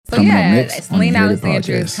So Coming yeah, Celene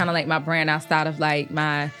Alexandria is kind of like my brand outside of like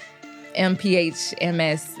my MPH,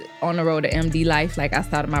 MS, on the road to MD life. Like I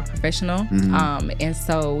started my professional. And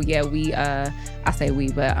so yeah, I say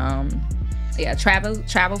we, but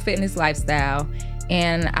travel, fitness, lifestyle.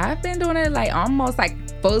 And I've been doing it like almost like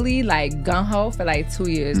fully like gung-ho for like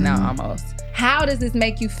 2 years now almost. How does this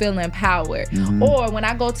make you feel empowered? Or when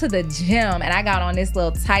I go to the gym and I got on this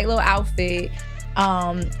little tight little outfit,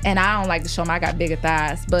 and I don't like to show them I got bigger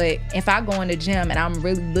thighs, but if I go in the gym and I'm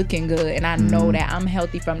really looking good and I know that I'm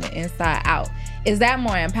healthy from the inside out, is that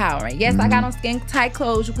more empowering? Yes, I got on skin tight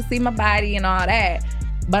clothes, you can see my body and all that,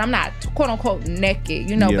 but I'm not quote unquote naked,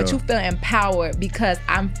 but you feel empowered because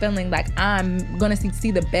I'm feeling like I'm gonna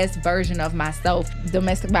see the best version of myself.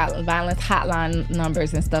 Domestic violence hotline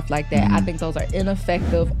numbers and stuff like that. I think those are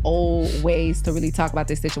ineffective old ways to really talk about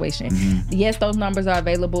this situation. Yes, those numbers are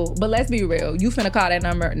available, but let's be real. You finna call that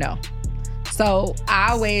number? No. So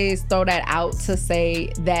I always throw that out to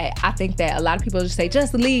say that I think that a lot of people just say,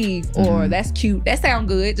 just leave, or that's cute. That sound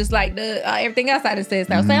good. Just like the everything else I just said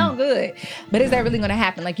sound good. But is that really going to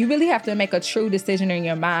happen? Like you really have to make a true decision in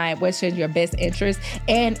your mind, what's in your best interest.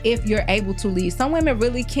 And if you're able to leave, some women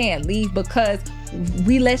really can't leave because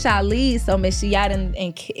we let y'all leave so much. Y'all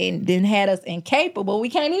done had us incapable. We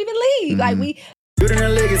can't even leave. Like we... Building a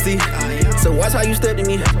legacy, so watch how you step to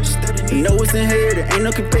me. You know it's inherited, ain't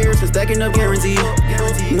no comparison, stacking up guaranteed.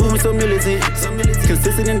 Moving so militant,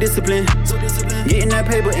 consistent and disciplined. Getting that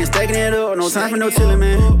paper and stacking it up, no time for no chilling,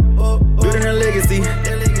 man. Building a legacy,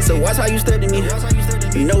 so watch how you step to me.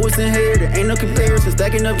 You know it's inherited, ain't no comparison,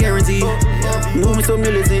 stacking up guaranteed. Moving so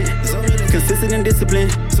militant, consistent and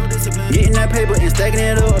disciplined. Getting that paper and stacking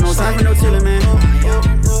it up, no time for no chilling, man.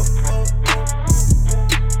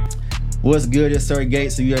 What's good? It's Sir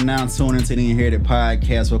Gates. So you are now tuned into the Inherited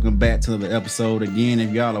Podcast. Welcome back to the episode. Again,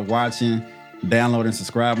 if y'all are watching, downloading,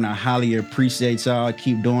 subscribing, I highly appreciate y'all.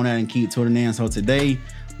 Keep doing that and keep tuning in. So today,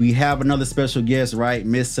 we have another special guest, right?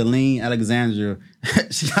 Miss Celene Alexandria.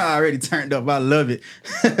 She already turned up. I love it.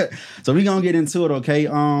 So we're going to get into it, okay?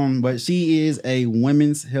 But she is a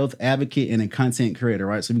women's health advocate and a content creator,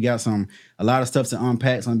 right? So we got a lot of stuff to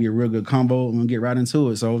unpack. It's going to be a real good combo. We're going to get right into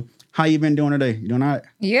it. So how you been doing today? You doing all right?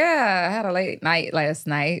 Yeah, I had a late night last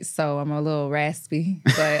night, so I'm a little raspy.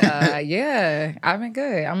 But yeah, I've been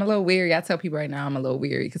good. I'm a little weary. I tell people right now I'm a little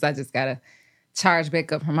weary because I just got to charge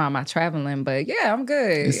back up from all my traveling. But yeah, I'm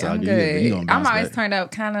good. I'm good. I'm always turned up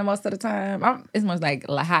kind of most of the time. It's most like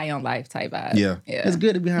high on life type vibe. Yeah. It's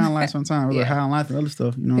good to be high on life sometimes. We're high on life and other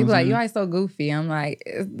stuff. You know people like, you always so goofy. I'm like,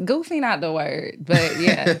 goofy not the word. But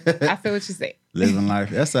yeah, I feel what you say. Living life.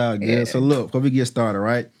 That's all good. Yeah. So look, before we get started,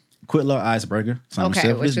 right? Quick little icebreaker. So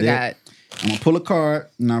okay, what you got? I'm going to pull a card,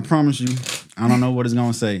 and I promise you, I don't know what it's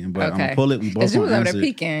going to say, but I'm going to pull it. We both going to answer it.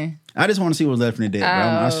 Peeking. I just want to see what's left in the deck.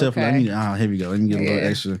 I shuffle. Okay. Here we go. Let me get a little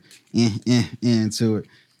extra into it.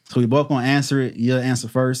 So we both going to answer it. You'll answer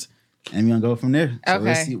first, and we're going to go from there. So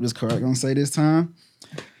let's see what this card going to say this time.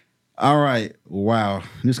 All right. Wow.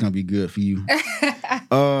 This is going to be good for you.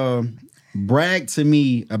 Brag to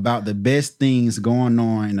me about the best things going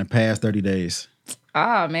on in the past 30 days.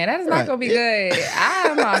 Oh, man, that is not going to be good.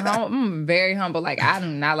 I'm very humble. Like, I do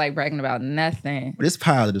not like bragging about nothing. But it's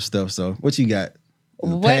positive stuff, so what you got?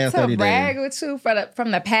 What to brag with you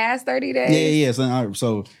from the past 30 days? Yeah.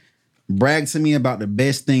 So brag to me about the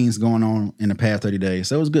best things going on in the past 30 days.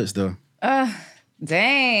 So it was good stuff.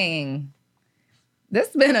 Dang. This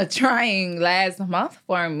has been a trying last month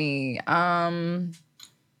for me.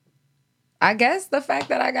 I guess the fact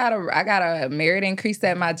that I got a merit increase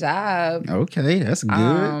at my job. Okay, that's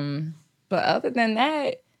good. But other than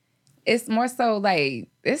that, it's more so like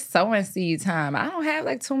it's sowing seed time. I don't have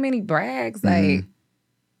like too many brags. Like,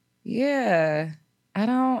 yeah, I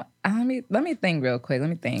don't. Let me think real quick. Let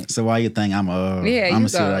me think. So while you think, I'm gonna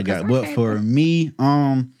see what I got. But for me,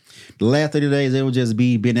 the last 30 days, it will just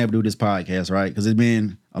be being able to do this podcast, right? Because it's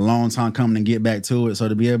been a long time coming to get back to it. So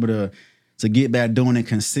to be able to get back doing it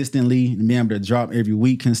consistently and being able to drop every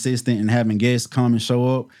week consistent and having guests come and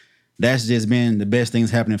show up, that's just been the best things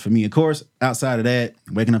happening for me. Of course, outside of that,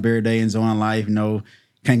 waking up every day, enjoying life, can't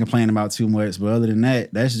complain about too much. But other than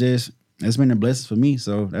that, that's been a blessing for me.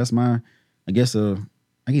 So that's I guess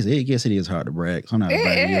it is hard to brag. So I'm not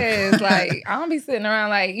bragging. It is. Like, I don't be sitting around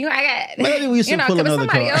like, I got, maybe we should pull another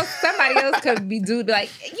card. Somebody else could be like,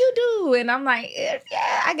 you do. And I'm like,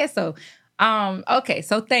 yeah, I guess so. Okay,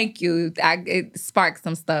 so thank you. It sparked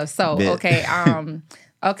some stuff. So, okay,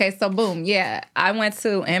 Okay, so boom, yeah. I went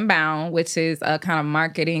to Inbound, which is a kind of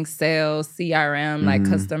marketing, sales, CRM, like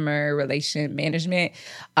customer relation management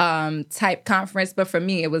type conference. But for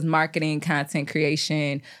me, it was marketing, content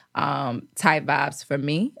creation type vibes for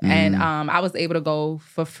me. And I was able to go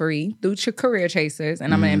for free through Career Chasers.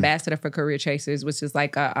 And I'm an ambassador for Career Chasers, which is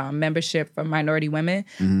like a membership for minority women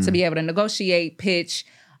to be able to negotiate, pitch,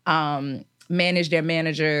 manage their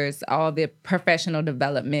managers, all the professional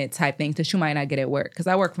development type things that you might not get at work. Because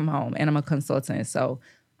I work from home and I'm a consultant, so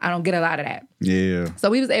I don't get a lot of that. Yeah. So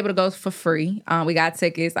we was able to go for free. We got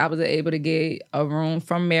tickets. I was able to get a room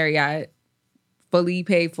from Marriott, fully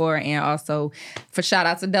paid for, and also for shout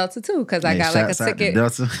out to Delta too, because I got like a ticket.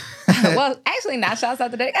 Delta. Well, actually, not shouts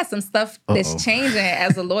out to them. They got some stuff that's changing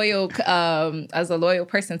as a loyal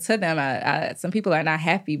person to them. Some people are not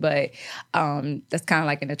happy, but that's kind of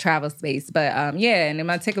like in the travel space. But yeah, and then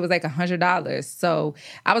my ticket was like $100. So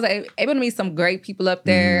I was able to meet some great people up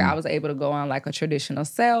there. I was able to go on like a traditional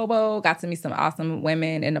sailboat. Got to meet some awesome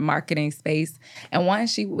women in the marketing space. And one,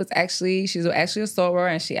 she's actually a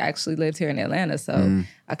soror, and she actually lived here in Atlanta. So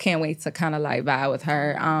I can't wait to kind of like vibe with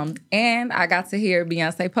her. And I got to hear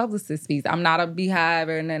Beyonce publicist speak. I'm not a beehive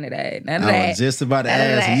or none of that. I was just about to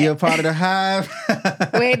ask, are you a part of the hive?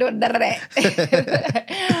 We ain't doing none of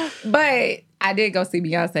that. But I did go see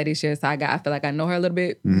Beyonce this year, so I feel like I know her a little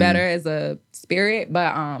bit better as a spirit.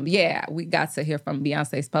 But yeah, we got to hear from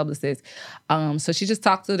Beyonce's publicist. So she just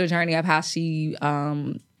talked through the journey of how she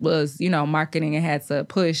was, marketing and had to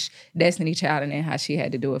push Destiny Child, and then how she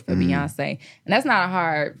had to do it for Beyonce. And that's not a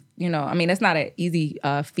hard, that's not an easy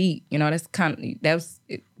feat.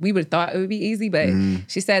 We would have thought it would be easy, but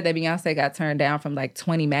she said that Beyonce got turned down from like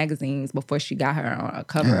 20 magazines before she got her on a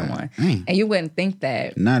cover of one. And you wouldn't think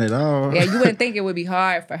that. Not at all. Yeah, you wouldn't think it would be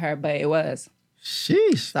hard for her, but it was.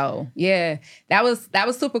 Sheesh. So yeah, that was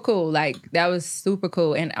super cool. Like that was super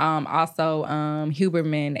cool. And also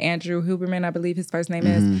Huberman, Andrew Huberman, I believe his first name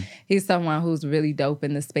is. He's someone who's really dope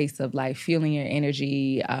in the space of like fueling your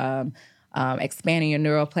energy, expanding your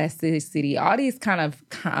neuroplasticity, all these kind of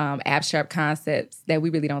abstract concepts that we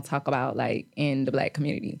really don't talk about like in the Black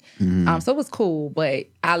community. So it was cool, but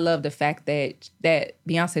I love the fact that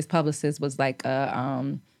Beyonce's publicist was like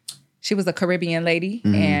she was a Caribbean lady,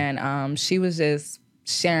 and she was just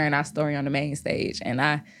sharing our story on the main stage. And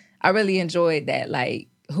I really enjoyed that. Like,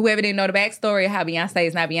 whoever didn't know the backstory of how Beyonce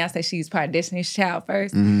is not Beyonce, she's part of Destiny's Child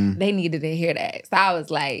first, they needed to hear that. So I was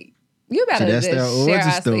like, you better just share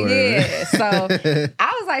our story. Yeah. So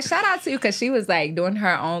I was like, shout out to you, because she was like doing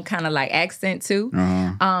her own kind of like accent too.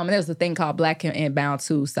 And there was a thing called Black Inbound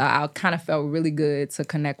too. So I kind of felt really good to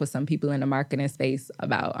connect with some people in the marketing space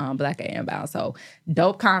about Black Inbound. So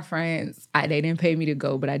dope conference. They didn't pay me to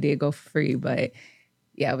go, but I did go for free. But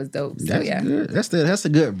yeah, it was dope. So, that's good. That's a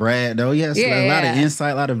good brand though. Yeah, a lot of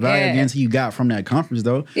insight, a lot of value you got from that conference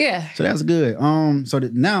though. Yeah. So that's good.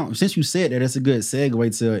 Now since you said that, that's a good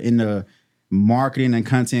segue to in the marketing and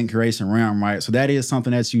content creation realm, right? So that is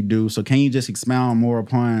something that you do. So can you just expound more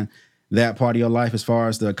upon that part of your life as far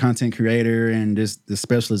as the content creator and just the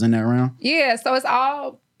specialist in that realm? Yeah, so it's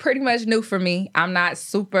all pretty much new for me. I'm not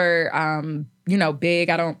super, big.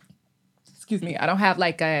 I don't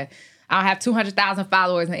have 200,000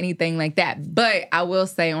 followers or anything like that. But I will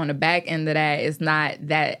say on the back end of that, it's not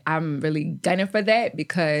that I'm really gunning for that,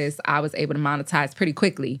 because I was able to monetize pretty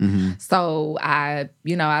quickly. So I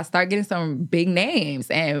start getting some big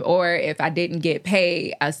names, or if I didn't get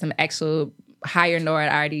paid, some actual higher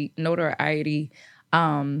notoriety,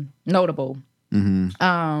 notable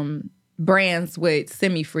brands would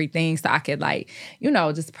send me free things so I could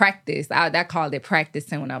just practice. I called it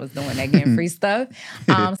practicing when I was doing that, getting free stuff.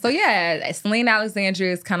 So yeah, Celene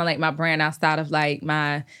Alexandria is kind of like my brand outside of like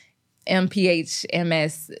my MPH,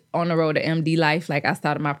 MS, on the road to MD life. Like I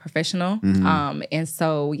started my professional. And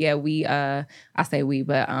so yeah,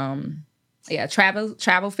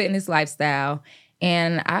 travel, fitness, lifestyle.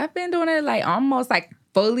 And I've been doing it like almost like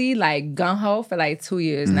fully like gung-ho for like 2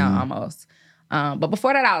 years now almost. But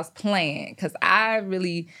before that, I was playing, because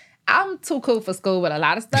I'm too cool for school with a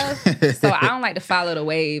lot of stuff. So I don't like to follow the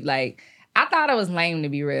wave. Like, I thought it was lame, to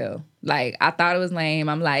be real. Like, I thought it was lame.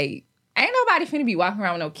 I'm like, ain't nobody finna be walking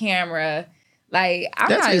around with no camera. Like,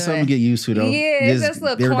 that's something to get used to, though. Yeah, it just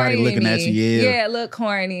look corny. Everybody looking at you, Yeah, it looked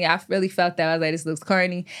corny. I really felt that. I was like, this looks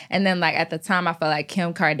corny. And then, like, at the time, I felt like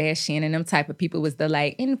Kim Kardashian and them type of people was the,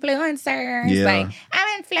 like, influencers. Yeah. Like,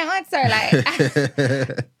 I'm influencer.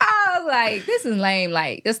 Like, I was like, this is lame.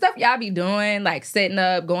 Like, the stuff y'all be doing, like, setting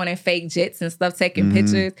up, going in fake jets and stuff, taking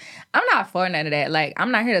pictures. I'm not for none of that. Like,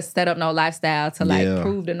 I'm not here to set up no lifestyle to, like,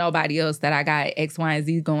 prove to nobody else that I got X, Y, and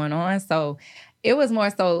Z going on. So it was more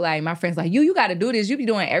so like my friends like, you got to do this. You be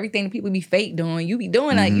doing everything people be fake doing. You be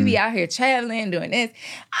doing like, you be out here traveling, doing this.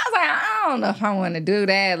 I was like, I don't know if I want to do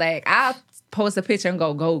that. Like, I'll post a picture and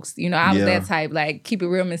go ghost. You know, I was that type, like, keep it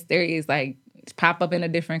real mysterious, like, pop up in a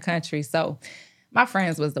different country. So my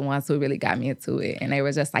friends was the ones who really got me into it. And they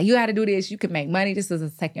were just like, you got to do this. You can make money. This is a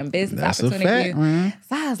second business opportunity. A fact, man.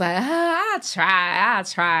 So I was like, I'll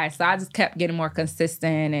try. So I just kept getting more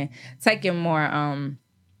consistent and taking more,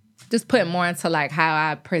 just putting more into like how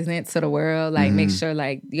I present to the world. Like make sure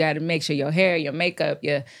like you got to make sure your hair, your makeup,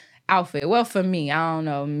 your outfit. Well, for me, I don't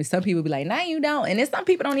know. Some people be like, nah, you don't. And then some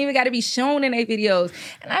people don't even got to be shown in their videos.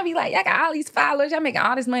 And I be like, y'all got all these followers. Y'all making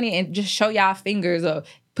all this money and just show y'all fingers or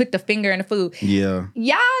put the finger in the food. Yeah.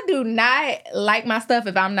 Y'all do not like my stuff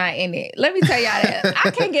if I'm not in it. Let me tell y'all that. I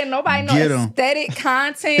can't get nobody no aesthetic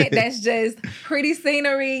content that's just pretty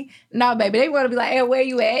scenery. No, baby. They want to be like, hey, where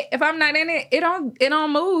you at? If I'm not in it, it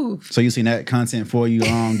don't move. So you seen that content for you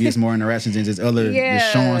gets more interactions than just other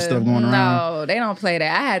just showing stuff going around? No, they don't play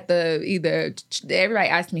that. I had to everybody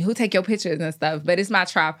asked me, who take your pictures and stuff? But it's my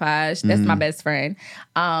tripod. That's my best friend.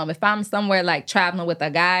 If I'm somewhere like traveling with a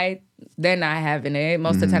guy, they're not having it.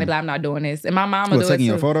 Most of the time, they be like, I'm not doing this. And my mama do it taking too.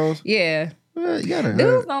 your photos? Yeah. Well, you gotta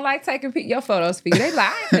Dudes don't like taking your photos for you. They be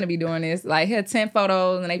like, I ain't gonna be doing this. Like, here 10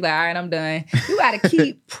 photos, and they be like, all right, I'm done. You gotta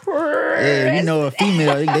keep Yeah, you know, a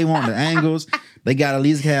female, they want the angles. They gotta at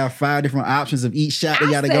least have 5 different options of each shot they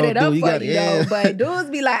gotta go through. You gotta, though, but dudes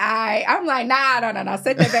be like, all right. I'm like, nah, no.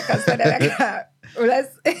 Set that back up, set that back up. Let's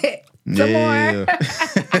some more.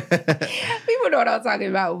 People know what I'm talking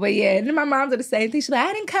about. But yeah, and then my mom did the same thing. She's like,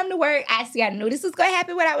 I didn't come to work. I knew this was gonna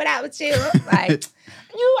happen without you. Like,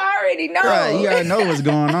 you already know. Right, you already know what's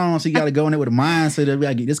going on. So you gotta go in there with a mindset of, we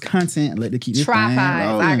gotta get this content and let it keep this tripods.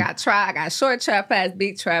 thing. I got short tripods,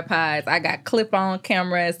 big tripods. I got clip-on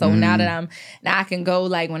cameras. So now I can go,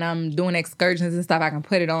 like, when I'm doing excursions and stuff, I can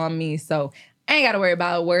put it on me. So I ain't gotta worry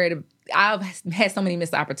about I've had so many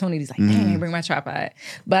missed opportunities. Like, dang, I didn't bring my tripod.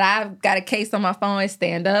 But I've got a case on my phone,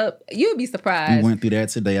 stand up. You'd be surprised. We went through that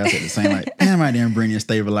today. I said the same, like, damn, I didn't bring your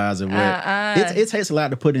stabilizer. But it takes a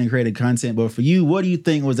lot to put in creative content. But for you, what do you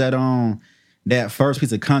think was that first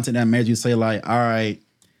piece of content that made you say, like, all right,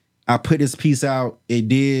 I put this piece out, it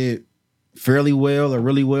did fairly well or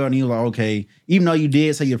really well, and you were like, okay, even though you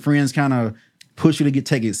did say your friends kind of push you to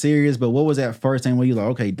take it serious, but what was that first thing where you like,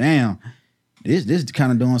 okay, damn, this is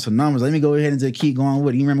kind of doing some numbers. Let me go ahead and just keep going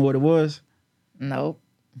with it. You remember what it was? Nope.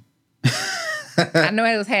 I know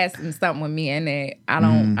it had something with me in it. I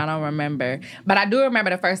don't remember. But I do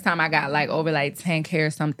remember the first time I got like over like 10K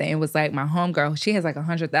or something. It was like my homegirl. She has like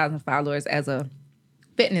 100,000 followers as a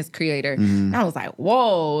fitness creator. And I was like,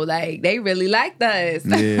 whoa, like they really liked us.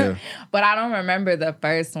 Yeah. But I don't remember the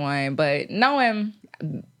first one. But knowing,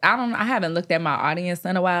 I haven't looked at my audience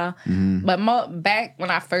in a while. But back when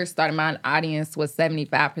I first started, my audience was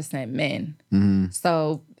 75% men.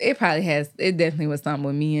 So it definitely was something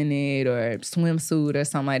with me in it, or swimsuit or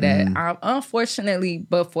something like that. Unfortunately,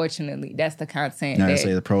 but fortunately, that's the content. Now,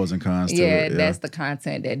 say the pros and cons to it. Yeah, that's the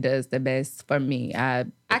content that does the best for me. I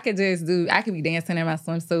could be dancing in my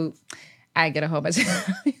swimsuit. I get a whole bunch of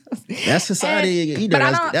That's society.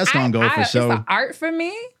 That's going to go for sure. It's an art for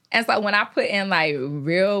me. And so when I put in like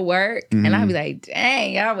real work, and I be like,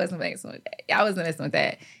 dang, y'all wasn't messing with that. Y'all wasn't messing with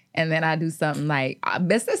that. And then I do something like,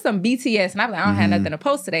 this is some BTS. And I be like, I don't have nothing to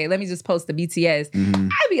post today. Let me just post the BTS.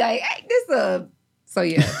 I be like, hey, so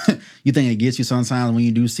yeah. You think it gets you sometimes when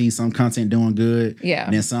you do see some content doing good? Yeah.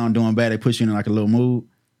 And then some doing bad, they push you in like a little mood?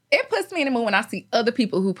 It puts me in a mood when I see other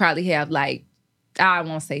people who probably have like, I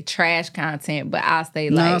won't say trash content, but I'll say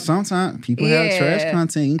like... No, sometimes people have trash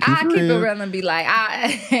content. I keep it real and be like,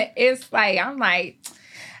 it's like, I'm like,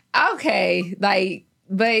 okay, like,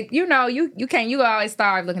 but you know, you always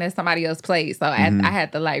start looking at somebody else's plate. So I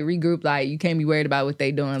had to like regroup, like, you can't be worried about what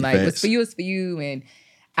they doing. Like, what's for you is for you. And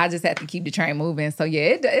I just have to keep the train moving. So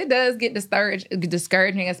yeah, it does get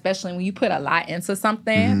discouraging, especially when you put a lot into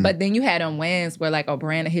something. But then you had them wins where like a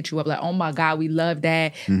brand will hit you up like, oh my God, we love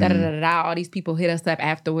that. All these people hit us up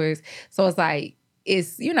afterwards. So it's like,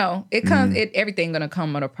 it's, you know, it comes, everything gonna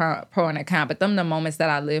come with a pro and a con. But them the moments that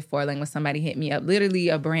I live for, like when somebody hit me up, literally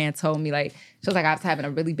a brand told me like, she was like, I was having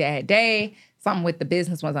a really bad day. Something with the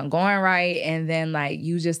business wasn't going right. And then, like,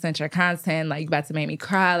 you just sent your content. Like, you about to make me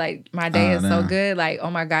cry. Like, my day is so good. Like,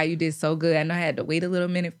 oh, my God, you did so good. I know I had to wait a little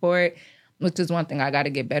minute for it, which is one thing I got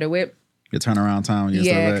to get better with. Your turnaround time.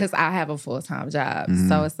 Yeah, because I have a full-time job.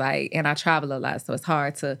 So it's like, and I travel a lot. So it's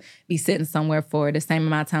hard to be sitting somewhere for the same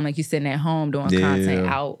amount of time like you sitting at home doing content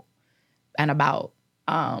out and about.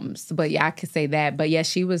 But yeah, I could say that. But yeah,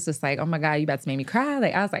 she was just like, oh my God, you about to make me cry.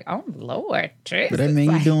 Like, I was like, oh Lord, Tris. But that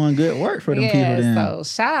means like, you doing good work for them people then. So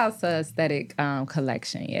shout out to Aesthetic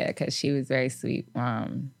Collection, because she was very sweet.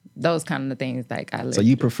 Those kind of things like I live. So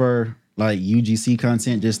you prefer like UGC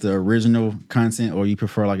content, just the original content, or you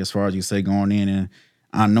prefer like as far as you say going in and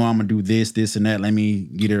I know I'm gonna do this and that. Let me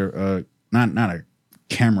get not a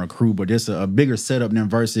camera crew, but just a bigger setup than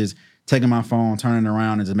versus taking my phone, turning it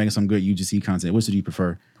around, and just making some good UGC content. Which do you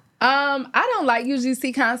prefer? I don't like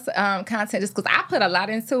UGC content just because I put a lot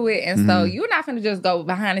into it, and so you're not gonna just go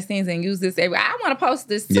behind the scenes and use this every. I want to post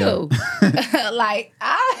this too. Yeah. Like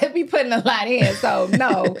I be putting a lot in, so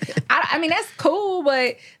no. I mean that's cool,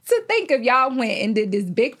 but to think if y'all went and did this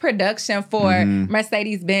big production for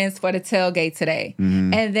Mercedes-Benz for the tailgate today,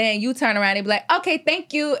 and then you turn around and be like, okay,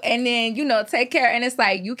 thank you, and then take care, and it's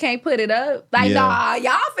like you can't put it up. Like nah,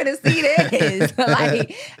 y'all finna see this.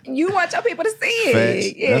 Like you want your people to see it.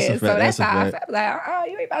 Facts. Yeah. That's so that's how I felt. Like, oh,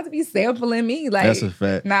 you ain't about to be sampling me. Like, that's a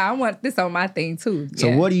fact. Nah, I want this on my thing too.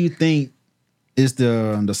 So what do you think is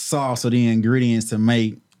the sauce or the ingredients to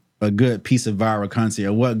make a good piece of viral content,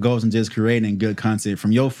 or what goes into just creating good content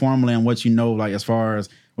from your formula and what you know, like as far as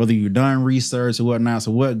whether you've done research or whatnot?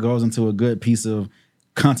 So what goes into a good piece of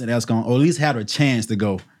content that's going to or at least have a chance to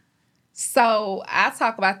go? So I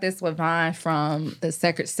talk about this with Vaughn from the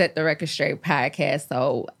Set the Record Straight podcast.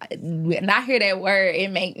 So when I hear that word,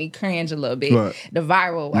 it make me cringe a little bit. Right. The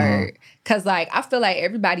viral word. Because like I feel like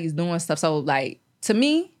everybody's doing stuff. So like to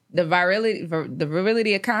me, the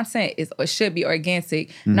virility of content is or should be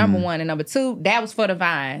organic. Number one. And number two, that was for the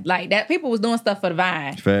Vine. Like that people was doing stuff for the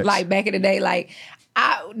Vine. Facts. Like back in the day, like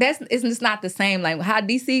it's not the same. Like how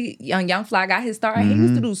DC Young Fly got his start. He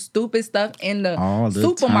used to do stupid stuff in the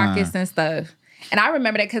supermarkets and stuff. And I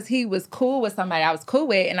remember that because he was cool with somebody I was cool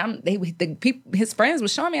with, and his friends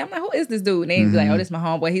was showing me. I'm like, who is this dude? And they was like, oh, this is my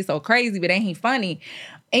homeboy. He's so crazy, but ain't he funny?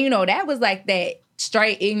 And that was like that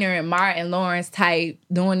straight ignorant Martin Lawrence type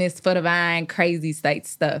doing this for the Vine crazy state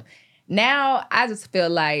stuff. Now, I just feel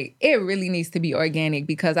like it really needs to be organic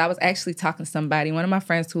because I was actually talking to somebody, one of my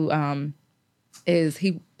friends who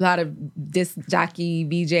a lot of disc jockey,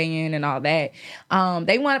 VJing and all that.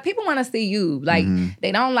 People want to see you. Like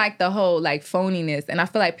they don't like the whole like phoniness. And I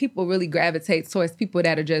feel like people really gravitate towards people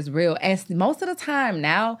that are just real. And most of the time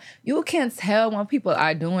now, you can tell when people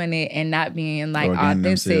are doing it and not being like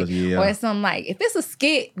authentic. Or it's something like, if it's a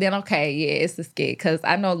skit, then okay, yeah, it's a skit. Because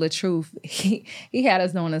I know LaTruth, he had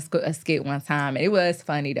us doing a skit one time. And it was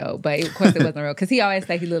funny though, but of course it wasn't real. Because he always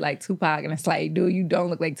say he looked like Tupac. And it's like, dude, you don't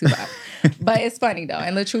look like Tupac. But it's funny though.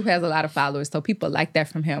 And LaTruth has a lot of followers, so people like that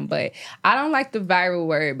from him. But I don't like the viral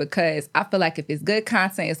word because I feel like if it's good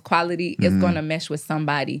content, it's quality, it's going to mesh with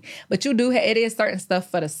somebody. But it is certain stuff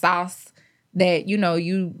for the sauce that,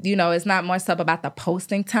 it's not more stuff about the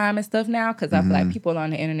posting time and stuff now because I feel like people on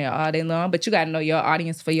the internet all day long, but you got to know your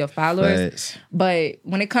audience for your followers. Facts. But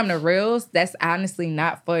when it comes to reels, that's honestly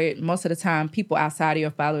not for it. Most of the time, people outside of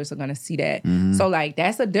your followers are going to see that. So like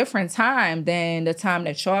that's a different time than the time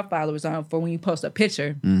that your followers are for when you post a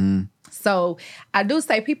picture. So I do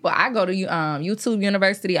say I go to YouTube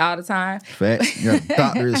University all the time. Facts. You got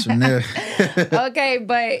doctors from there. Okay,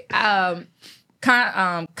 but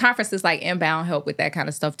conferences like Inbound help with that kind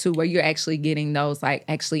of stuff too, where you're actually getting those like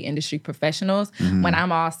actually industry professionals when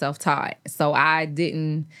I'm all self-taught. So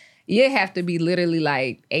you have to be literally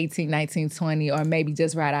like 18, 19, 20, or maybe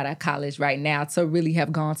just right out of college right now to really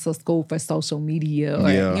have gone to school for social media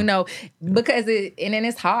or, because and then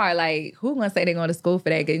it's hard. Like, who gonna say they're going to school for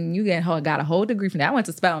that? And you got a whole degree from that. I went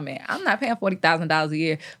to Spelman. I'm not paying $40,000 a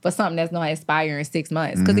year for something that's going to expire in 6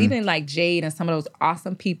 months. Because even like Jade and some of those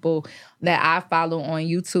awesome people that I follow on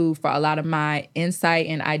YouTube for a lot of my insight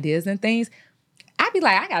and ideas and things, I'd be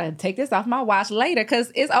like, I gotta take this off my watch later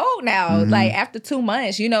because it's old now. Like after 2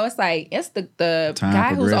 months, it's like it's the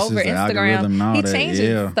guy who's over Instagram. He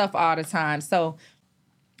changes stuff all the time. So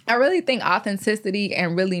I really think authenticity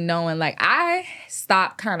and really knowing, like I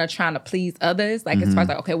stopped kind of trying to please others, like as far as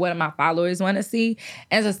like, okay, what do my followers want to see?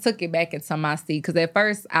 And just took it back into my seat. Because at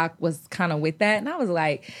first I was kind of with that and I was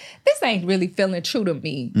like, this ain't really feeling true to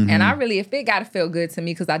me. And if it got to feel good to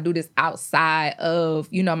me because I do this outside of,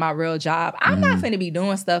 my real job, I'm not finna be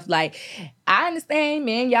doing stuff like, I understand,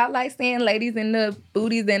 man, y'all like seeing ladies in the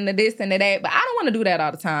booties and the this and the that, but I don't want to do that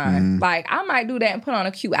all the time. Like, I might do that and put on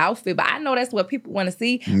a cute outfit, but I know that's what people want to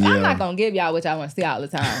see. But I'm not going to give y'all what y'all want to see all the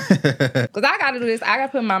time. Because I got to do this. I got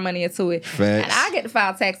to put my money into it. Facts. And I get to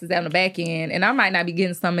file taxes on the back end, and I might not be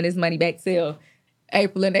getting some of this money back till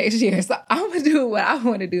April of next year. So I'm gonna do what I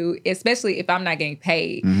want to do, especially if I'm not getting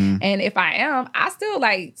paid. And if I am, I still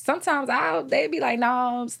like, sometimes they be like,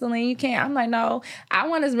 no, Celene, you can't. I'm like, no, I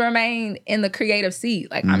want to remain in the creative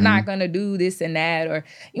seat. Like, I'm not gonna do this and that, or,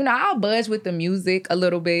 you know, I'll budge with the music a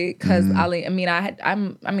little bit because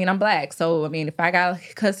I'm Black. So, I mean, if I got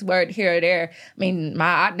a cuss word here or there, I mean,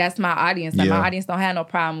 that's my audience. Like, my audience don't have no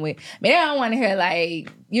problem with, I mean, they don't want to hear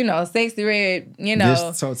like, you know, Sexy Red, you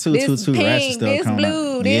know, this pink, this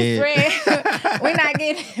blue, this red. We're not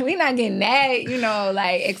getting that, you know,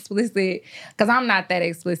 like explicit, because I'm not that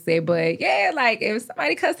explicit. But yeah, like if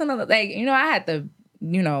somebody cussing, like, you know, I had to,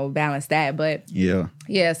 you know, balance that. But yeah.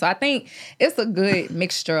 So I think it's a good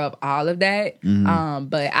mixture of all of that.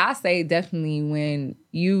 But I say definitely when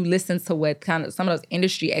you listen to what kind of some of those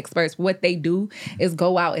industry experts, what they do is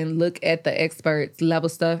go out and look at the experts level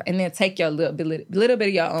stuff and then take your little bit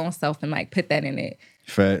of your own self and like put that in it.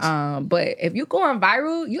 Facts. But if you're going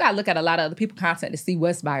viral, you gotta look at a lot of other people's content to see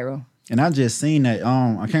what's viral. And I just seen that,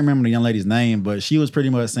 I can't remember the young lady's name, but she was pretty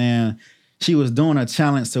much saying she was doing a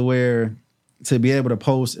challenge to where to be able to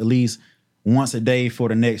post at least once a day for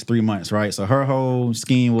the next 3 months, right? So her whole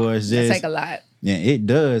scheme was just... It take a lot. Yeah, it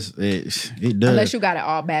does. It does. Unless you got it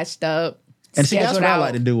all batched up. And see, that's what I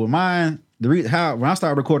like to do with mine. When I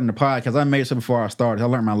started recording the pod, because I made sure before I started, I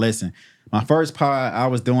learned my lesson. My first pod, I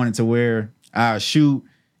was doing it to where I shoot,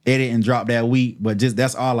 edit, and drop that week, but just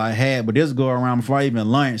that's all I had. But this go around before I even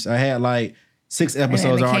launched, I had like 6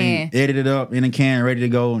 episodes already edited up in a can, ready to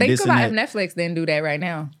go. Think about if Netflix didn't do that right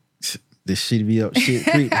now. This shit be up shit.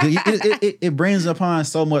 It brings upon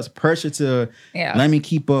so much pressure to let me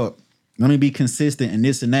keep up, let me be consistent and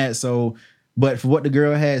this and that. So, but for what the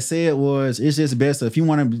girl had said was, it's just best if you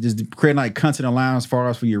want to just create like content online as far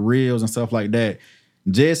as for your reels and stuff like that.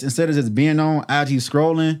 Just instead of just being on IG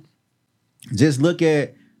scrolling, just look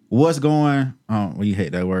at what's going. Oh, well, you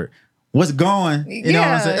hate that word. What's going? You know what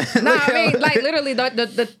I'm saying? No, I mean, like literally,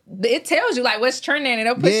 it tells you like what's trending, and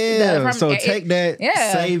it'll push so take that,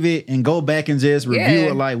 save it, and go back and just review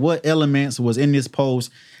it. Like what elements was in this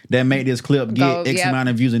post that made this clip get X amount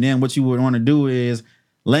of views, and then what you would want to do is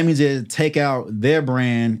let me just take out their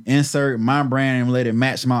brand, insert my brand, and let it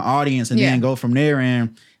match my audience, and then go from there.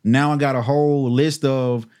 And now I got a whole list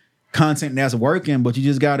of content that's working, but you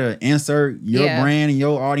just gotta insert your brand and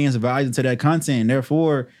your audience value into that content, and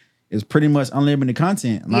therefore it's pretty much unlimited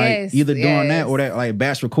content. Like either doing that or that like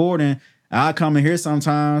batch recording. I come in here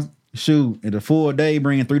sometimes, shoot, in a full day,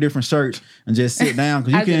 bringing 3 different shirts and just sit down.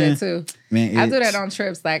 Cause you I do that too. Man, I do that on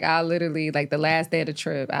trips. Like I'll literally, like the last day of the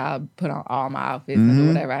trip, I'll put on all my outfits and do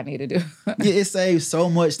whatever I need to do. It saves so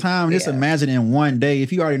much time. Just imagine in one day,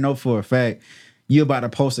 if you already know for a fact, you're about to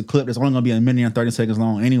post a clip that's only going to be 1 minute and 30 seconds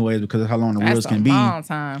long anyways because of how long the reels can be. That's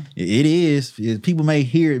a long time. It is. People may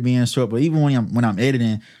hear it being short, but even when I'm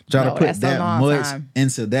editing, try to put that much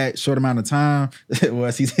into that short amount of time. Well,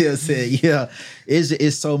 as he still said,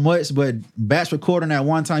 it's so much. But batch recording at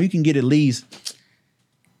one time, you can get at least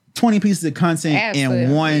 20 pieces of content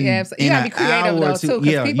in one. You gotta be creative though too,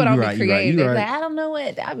 because people don't be creative. Right. Like, I don't know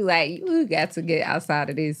what. I'll be like, you got to get outside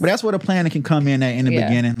of this. But that's where the planning can come in at in the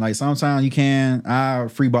beginning. Like sometimes you can, I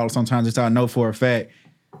freeball sometimes just I know for a fact.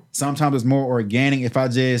 Sometimes it's more organic if I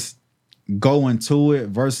just go into it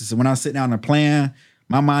versus when I sit down and plan.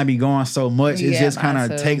 My mind be going so much, it just kind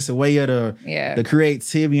of takes away of the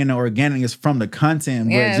creativity and the organicness from the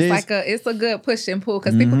content. Yeah, it's a good push and pull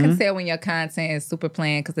because people can tell when your content is super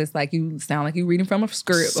planned because it's like you sound like you reading from a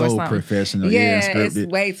script or something. So professional,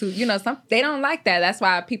 it's way too. You know, they don't like that. That's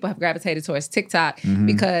why people have gravitated towards TikTok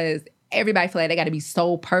because everybody feel like they got to be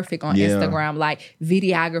so perfect on Instagram, like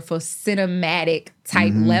videographer, cinematic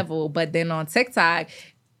type level. But then on TikTok,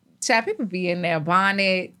 chat people be in their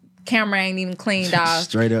bonnet. Camera ain't even cleaned off.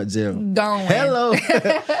 Straight up Jill. Going. Hello.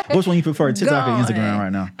 Which one you prefer, TikTok or Instagram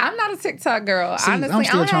right now? I'm not a TikTok girl. See, honestly, I'm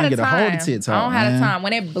still trying to get a hold of TikTok. I don't have the time.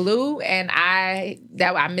 When it blew and I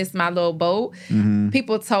missed my little boat,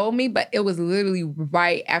 people told me, but it was literally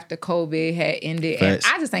right after COVID had ended. Facts.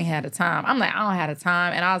 And I just ain't had the time. I'm like, I don't have the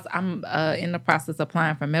time. And I'm in the process of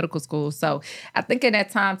applying for medical school. So I think in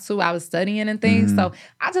that time too, I was studying and things. So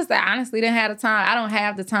I honestly didn't have the time. I don't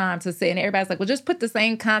have the time to sit and everybody's like, well, just put the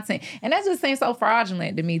same content. And that just seems so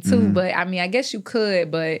fraudulent to me too. But I mean, I guess you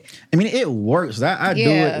could, but I mean, it works. I do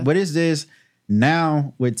it, but it's just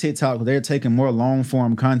now with TikTok, they're taking more long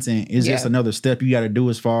form content. It's just another step you got to do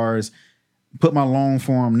as far as put my long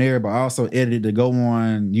form there, but also edit it to go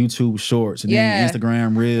on YouTube Shorts and then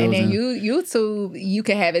Instagram Reels. And then YouTube, you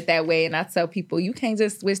can have it that way. And I tell people, you can't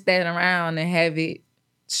just switch that around and have it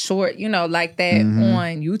short, like that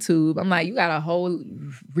on YouTube. I'm like, you got to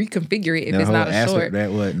reconfigure it if it's not a short.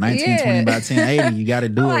 That 1920 by 1080, you got to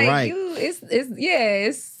do it right.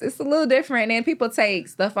 It's a little different. And people take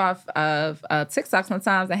stuff off of TikTok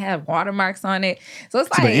sometimes and have watermarks on it. So it's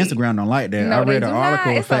like, but Instagram don't like that. I read an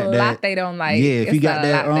article. It's a lot they don't like. Yeah, if you got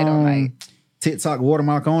that TikTok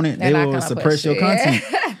watermark on it, they will suppress your content.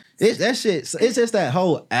 That shit. It's just that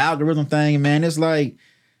whole algorithm thing, man. It's like,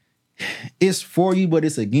 it's for you, but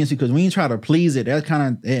it's against you, because when you try to please it, that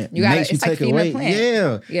kind of makes you take away.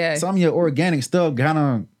 Yeah. Some of your organic stuff kind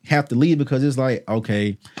of have to leave, because it's like,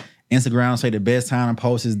 okay, Instagram say the best time to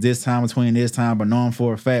post is this time between this time, but knowing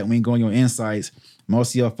for a fact when you go on your insights,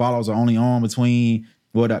 most of your followers are only on between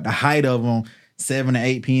the height of them 7 to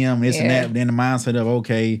 8 p.m. This and that. But then the mindset of,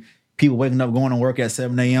 okay, people waking up, going to work at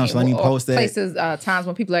 7 a.m. So let me post that. Places, times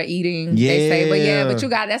when people are eating, they say, but you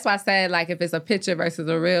got, that's why I said, like, if it's a picture versus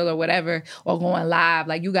a reel or whatever, or going live,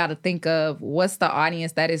 like, you got to think of what's the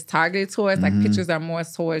audience that is targeted towards. Like, pictures are more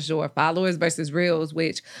towards your followers versus reels,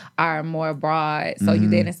 which are more broad. So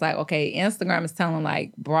then it's like, okay, Instagram is telling,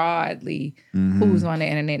 like, broadly who's on the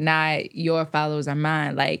internet, not your followers or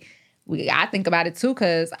mine. Like, I think about it too,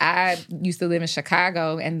 because I used to live in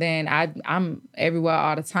Chicago, and then I'm everywhere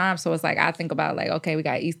all the time. So it's like, I think about, like, okay, we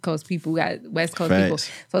got East Coast people, we got West Coast people.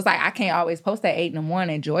 So it's like, I can't always post at 8 in the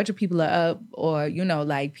morning. Georgia people are up, or,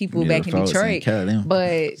 like, people back in Detroit. But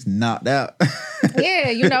it's knocked out. so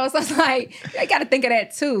it's like, I got to think of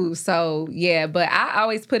that too. So yeah, but I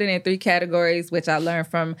always put it in 3 categories, which I learned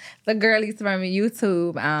from the girlies from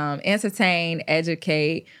YouTube: entertain,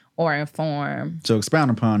 educate, or inform. So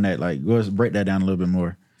expound upon that. Like, let's break that down a little bit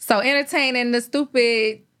more. So entertaining, the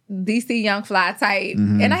stupid DC Young Fly type.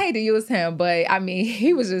 And I hate to use him, but I mean,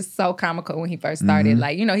 he was just so comical when he first started.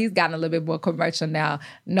 Like, he's gotten a little bit more commercial now.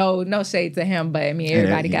 No shade to him, but I mean,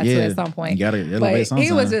 everybody got to it at some point. But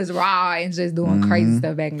he was just raw and just doing crazy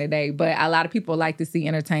stuff back in the day. But a lot of people like to see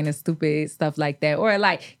entertaining, stupid stuff like that. Or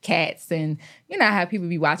like cats, and how people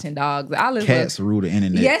be watching dogs. Cats rule the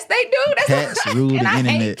internet. Yes, they do. Cats rule the internet. I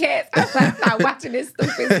hate cats. I'm not watching this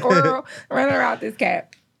stupid squirrel running around this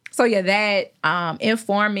cat. So yeah, that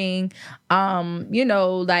informing,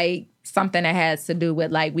 like something that has to do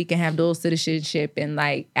with, like, we can have dual citizenship in,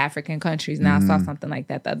 like, African countries. Now I saw something like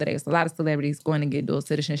that the other day. So a lot of celebrities going to get dual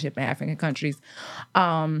citizenship in African countries.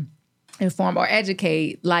 Inform or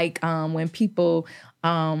educate, like when people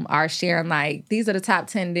are sharing, like, these are the top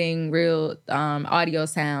trending real audio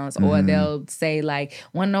sounds, or they'll say, like,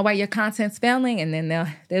 want to know why your content's failing, and then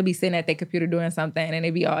they'll be sitting at their computer doing something, and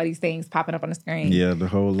there be all these things popping up on the screen. Yeah, the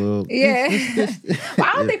whole little... Yeah. Well,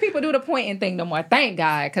 I don't think people do the pointing thing no more, thank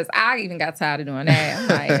God, because I even got tired of doing that. I'm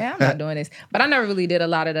like, I'm not doing this. But I never really did a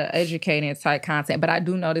lot of the educating type content, but I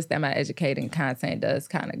do notice that my educating content does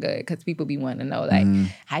kind of good, because people be wanting to know, like,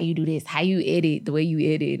 how you do this, how you edit, the way you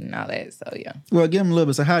edit, and all that. So yeah. Well, give them a little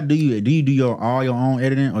bit. So how do you do all your own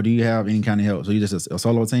editing, or do you have any kind of help? So you just a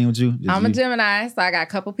solo team with you? I'm a Gemini, so I got a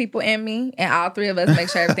couple people in me, and all 3 of us make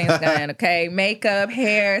sure everything's done. Okay, makeup,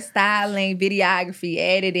 hair, styling, videography,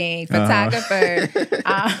 editing, photographer,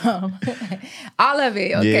 all of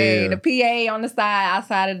it. Okay, the PA on the side,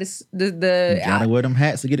 outside of the you gotta wear them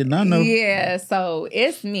hats to get it done, though. Yeah, so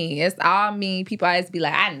it's me. It's all me. People always be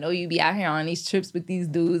like, I know you be out here on these trips with these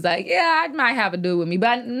dudes. Like, yeah, I might have a dude with me,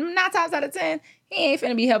 but 9 times out of 10, he ain't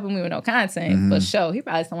finna be helping me with no content, for sure. He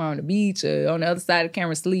probably somewhere on the beach or on the other side of the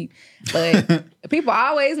camera asleep. But people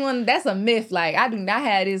always want, that's a myth. Like, I do not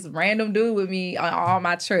have this random dude with me on all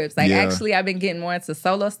my trips. Like, actually, I've been getting more into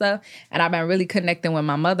solo stuff, and I've been really connecting with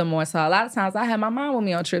my mother more. So a lot of times I have my mom with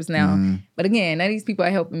me on trips now. But again, none of these people are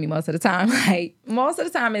helping me most of the time. Like, most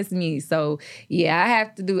of the time it's me. So yeah, I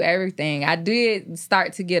have to do everything. I did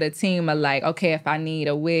start to get a team of, like, okay, if I need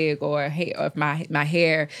a wig or if my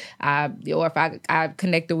hair, or if I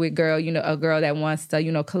connected with a girl that wants to,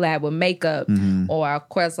 collab with makeup, or of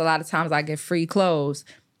course a lot of times I get free clothes.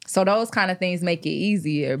 So those kind of things make it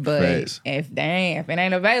easier. But if it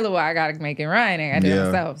ain't available, I gotta make it run, and I do it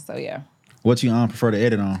myself. So yeah. What you prefer to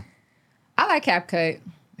edit on? I like CapCut.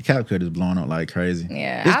 CapCut is blowing up like crazy.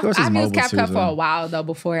 Yeah, I've used CapCut for a while though,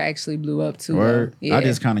 before it actually blew up too. Word. Yeah. I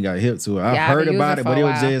just kind of got hip to it. I've heard about it, but it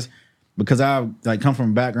was just because I come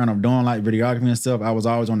from a background of doing like videography and stuff. I was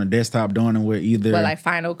always on the desktop doing it with either like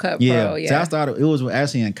Final Cut Pro. Yeah. So I started. It was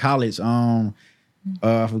actually in college. I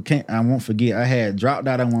won't forget. I had dropped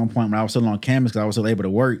out at one point when I was still on campus because I was still able to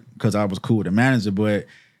work because I was cool with the manager. But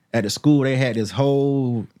at the school, they had this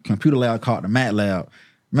whole computer lab called the Mac Lab.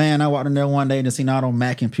 Man, I walked in there one day and seen all those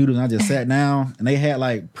Mac computers, and I just sat down, and they had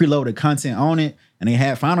like preloaded content on it, and they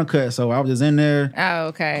had Final Cut, so I was just in there,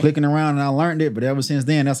 clicking around, and I learned it. But ever since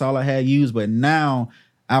then, that's all I had used. But now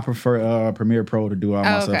I prefer Premiere Pro to do all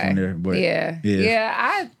my stuff on there. But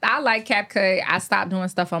I like CapCut. I stopped doing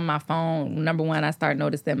stuff on my phone. Number one, I start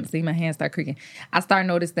noticing. See, my hands start creaking. I start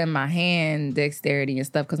noticing my hand dexterity and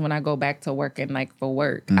stuff because when I go back to working, like for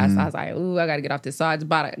work, I was like, ooh, I gotta get off this. So I just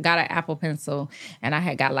got an Apple Pencil, and I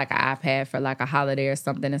had got like an iPad for like a holiday or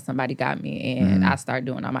something, and somebody got me, and I start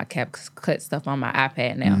doing all my CapCut stuff on my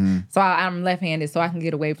iPad now. So I'm left-handed, so I can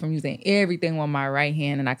get away from using everything on my right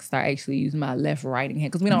hand, and I can start actually using my writing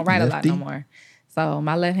hand. We don't write a lot no more. So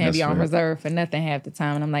my left hand be on reserve for nothing half the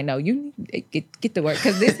time. And I'm like, no, you get to work.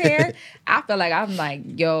 Because this hair, I feel like I'm like,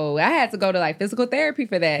 yo, I had to go to like physical therapy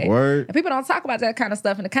for that. Word. And people don't talk about that kind of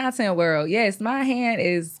stuff in the content world. Yes, my hand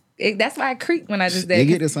is, that's why I creak when I just did. You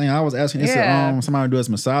get this thing. I was asking somebody who does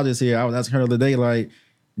massages here. I was asking her the other day, like,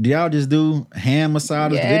 do y'all just do hand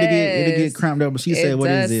massages? Yes. It'll get cramped up. But she said, what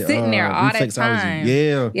is it? Sitting there all that time.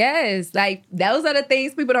 Yeah. Yes. Like, those are the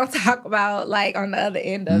things people don't talk about, like, on the other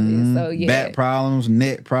end of it. So, yeah. Back problems,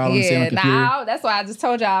 neck problems. Yeah, now that's why I just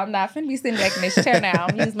told y'all I'm not finna be sitting back in this chair now.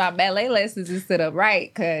 I'm gonna use my ballet lessons to sit up right,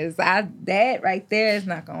 because that right there is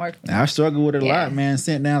not gonna work for me. I struggle with it a lot, man.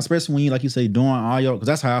 Sitting down, especially when you, like you say, doing all your, because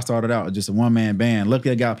that's how I started out, just a one-man band.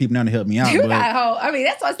 Luckily, I got people down to help me out. You got I mean,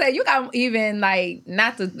 that's what I said. You got even, like,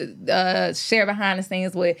 not to share behind the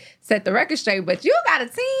scenes with Set the Record Straight, but you got a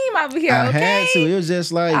team over here, I had to. It was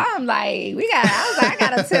just like, I'm like, I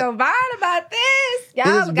gotta tell Vaughn about this.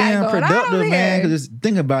 Y'all it's got being going productive, on man. Because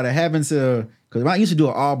think about it, having to, because I used to do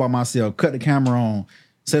it all by myself, cut the camera on,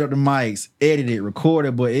 set up the mics, edit it, record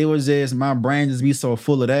it, but it was just, my brain just be so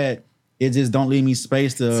full of that, it just don't leave me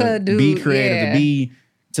space to be creative,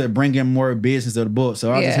 to bring in more business to the book.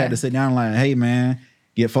 So I just had to sit down and like, hey, man,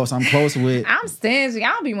 get folks I'm close with. I'm stingy. I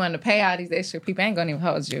don't be wanting to pay all these extra people. I ain't gonna even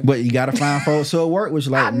hold you. But you gotta find folks who work with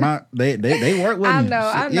you. Like they work with me. I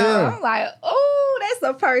know. Yeah. I'm like, oh,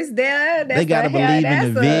 that's a purse there. That's they gotta believe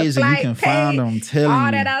in the vision. You can find them. I'm telling you.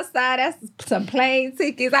 All that outside, that's some plane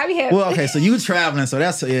tickets. I be having. Well, okay, so you traveling, so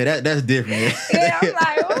that's different. Yeah, I'm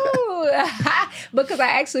like, ooh. Because I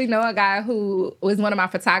actually know a guy who was one of my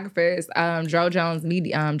photographers, Drone Jones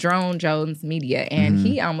Media, and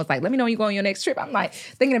he was like, let me know when you go on your next trip. I'm like,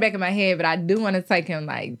 thinking back in my head, but I do want to take him,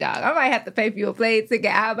 like, dog, I might have to pay for your plane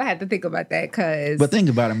ticket. I might have to think about that, because... But think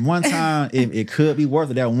about it. One time, it could be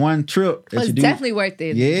worth it. That one trip that you do. It's definitely worth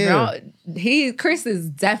it. Yeah. Chris is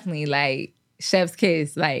definitely, like, chef's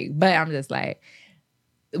kiss, like, but I'm just like...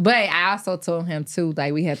 But I also told him, too,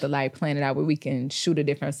 like, we have to, like, plan it out where we can shoot at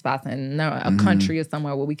different spots in a country or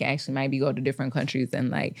somewhere where we can actually maybe go to different countries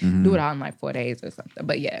and, like, do it all in, like, 4 days or something.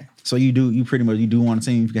 But, yeah. So you pretty much want a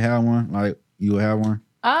team if you can have one? Like, you will have one?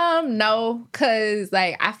 No, because,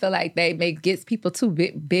 like, I feel like gets people too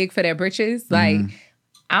big for their britches. Like,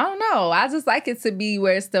 I don't know. I just like it to be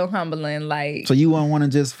where it's still humbling. Like, so you wouldn't want to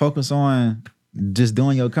just focus on just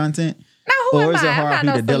doing your content? No, who am I? I'm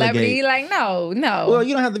not no celebrity. Like, no. Well,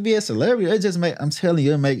 you don't have to be a celebrity. It just I'm telling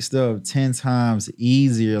you, it makes stuff 10 times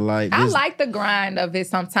easier. Like, I like the grind of it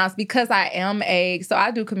sometimes because I am so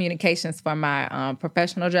I do communications for my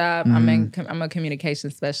professional job. I'm a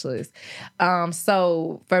communication specialist.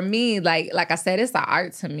 So for me, like I said, it's an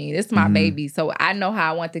art to me. It's my baby. So I know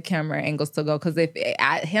how I want the camera angles to go. Because if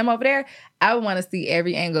him over there, I would want to see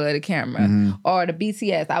every angle of the camera. Or the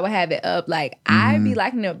BTS, I would have it up. Like, I'd be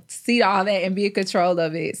liking to see all that and be in control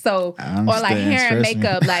of it. So, or like hair and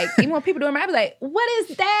makeup. Like, even when people doing my, I be like, what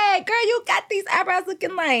is that? Girl, you got these eyebrows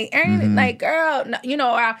looking like, like, girl, no, you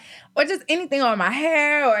know, or just anything on my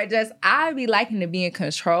hair, or just, I'd be liking to be in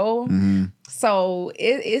control. So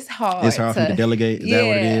it's hard. It's hard for you to delegate. Is that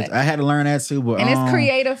what it is? I had to learn that too. But, and it's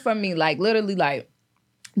creative for me. Like, literally, like,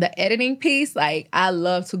 the editing piece, like, I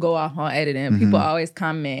love to go off on editing. People always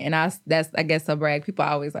comment, and that's I guess a brag. People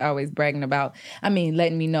always bragging about,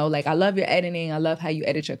 letting me know, like, I love your editing. I love how you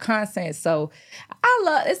edit your content. So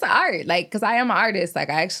it's an art, like, because I am an artist. Like,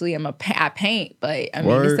 I actually am I paint, but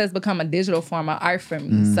this has become a digital form of art for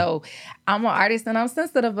me. So I'm an artist and I'm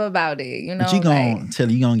sensitive about it, you know. But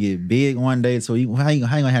you gonna get big one day, so how you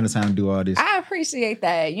gonna have the time to do all this? I appreciate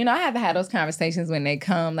that. You know, I have had those conversations when they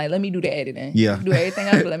come, like, let me do the editing. Yeah. Do everything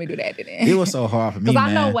else, but let me do the editing. It was so hard for me, because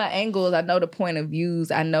I know what angles, I know the point of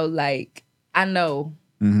views, I know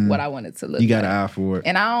what I want it to look like. You got an eye for it.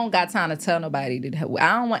 And I don't got time to tell nobody.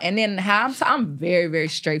 I don't want, and then I'm very, very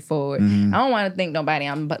straightforward. I don't want to think nobody,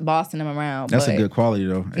 I'm bossing them around. That's a good quality,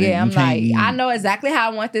 though. Yeah, I'm like, I know exactly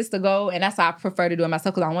how I want this to go, and that's how I prefer to do it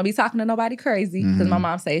myself, because I don't want to be talking to nobody crazy, because my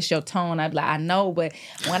mom says it's your tone. I'd be like, I know, but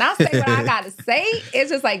when I say what I got to say,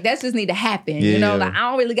 it's just like, that just need to happen. You know, like,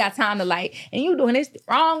 I don't really got time to, like, and you doing this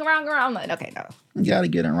wrong. I'm like, okay, no. You gotta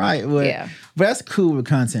get it right. But that's cool with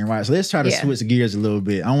content, right? So let's try to switch gears a little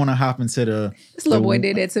bit. I want to hop into this little boy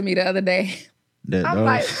did that to me the other day. I'm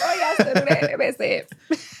like, oh, y'all still do that? That said.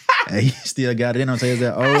 Hey, he still got it in on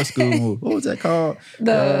that old school move. What was that called?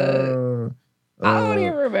 I don't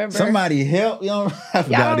even remember. Somebody help. I forgot.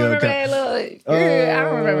 Y'all remember that little... I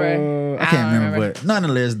don't remember. I can't remember. But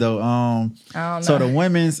nonetheless, though, I don't know. So the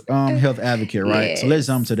women's health advocate, right? Yes. So let's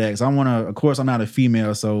jump to that. Because I want to, of course, I'm not a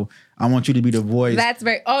female, so I want you to be the voice. That's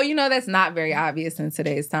that's not very obvious in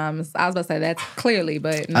today's times. I was about to say that's clearly,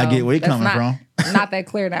 but no, I get where you're coming from. Not that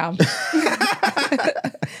clear now.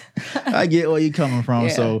 I get where you're coming from.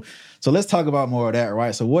 Yeah. So let's talk about more of that,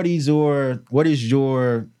 right? So what is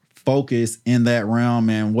your focus in that realm,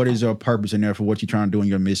 and what is your purpose in there for what you're trying to do in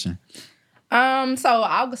your mission? So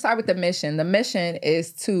I'll start with the mission. The mission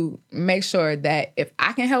is to make sure that if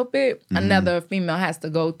I can help it, another female has to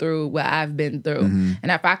go through what I've been through.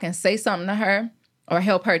 And if I can say something to her or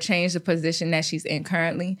help her change the position that she's in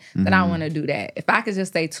currently, then I want to do that. If I could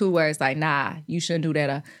just say 2 words like, nah, you shouldn't do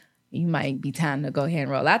that, you might be time to go ahead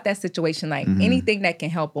and roll out that situation. Like anything that can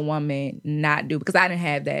help a woman not do, because I didn't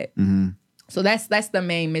have that. So that's the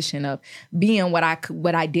main mission of being what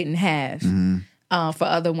I didn't have for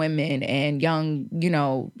other women and young,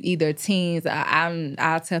 either teens.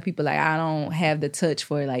 I'll tell people like I don't have the touch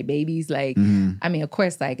for like babies. Like I mean, of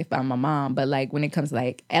course, like if I'm a mom, but like when it comes to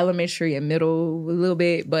like elementary and middle a little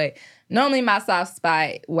bit, but normally my soft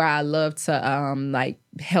spot where I love to like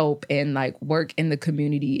help and like work in the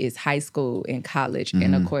community is high school and college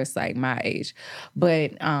and of course like my age.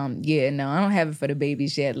 But I don't have it for the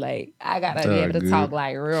babies yet. Like I gotta be able to talk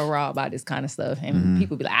like real raw about this kind of stuff. And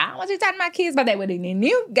people be like, I don't want you talking to my kids about that. But then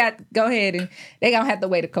you got to go ahead and they gonna have to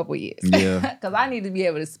wait a couple years. Yeah. Cause I need to be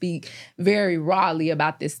able to speak very rawly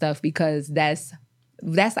about this stuff because that's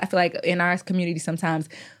I feel like in our community sometimes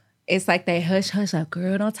it's like they hush, like,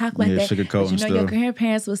 girl, don't talk about that. But your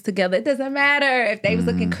grandparents was together. It doesn't matter if they was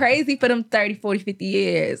looking crazy for them 30, 40, 50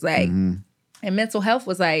 years. Like, and mental health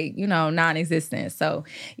was like, non-existent. So,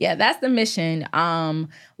 yeah, that's the mission.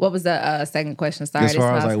 What was the second question? Sorry. As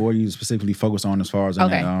far as like what you specifically focus on as far as in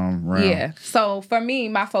that realm? Yeah. So, for me,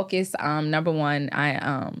 my focus, number one,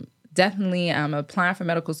 I'm applying for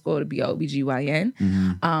medical school to be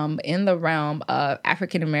OBGYN in the realm of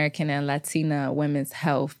African-American and Latina women's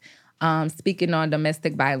health. Speaking on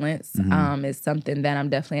domestic violence is something that I'm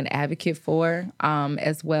definitely an advocate for,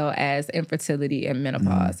 as well as infertility and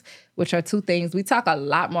menopause, which are 2 things. We talk a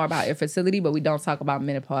lot more about infertility, but we don't talk about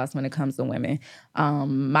menopause when it comes to women.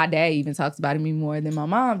 My dad even talks about it more than my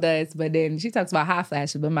mom does, but then she talks about hot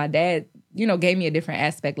flashes. But my dad, gave me a different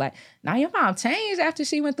aspect. Like, now your mom changed after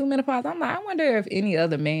she went through menopause. I'm like, I wonder if any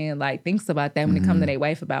other man like thinks about that when it comes to their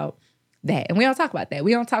wife about that. And we don't talk about that.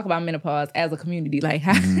 We don't talk about menopause as a community. Like,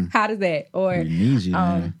 how does that? Or,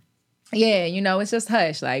 it's just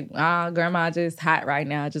hush. Like, grandma just hot right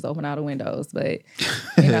now. Just open all the windows. But,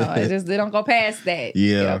 they don't go past that.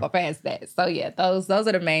 Yeah. They don't go past that. So, yeah, those are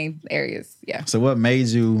the main areas. Yeah. So what made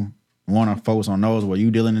you want to focus on those? Were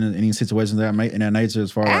you dealing in any situations that in that nature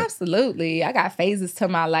as far as? Absolutely. I got phases to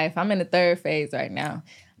my life. I'm in the 3rd phase right now.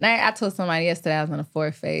 Now, I told somebody yesterday I was in the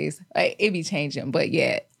 4th phase. It be changing. But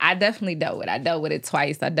yeah, I definitely dealt with it. I dealt with it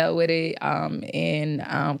twice. I dealt with it in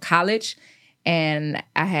college. And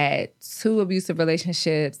I had 2 abusive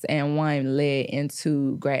relationships and 1 led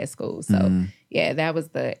into grad school. So yeah, that was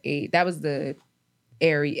the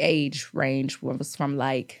age range was from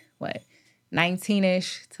like,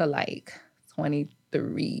 19-ish to like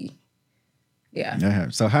 23. Yeah.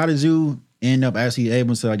 So how did you end up actually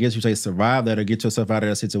able to, I guess you say, survive that or get yourself out of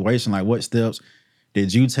that situation? Like, what steps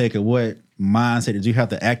did you take or what mindset did you have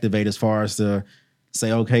to activate as far as to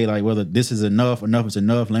say, okay, like whether this is enough is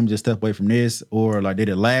enough, let me just step away from this, or like did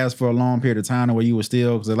it last for a long period of time where you were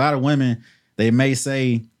still, because a lot of women, they may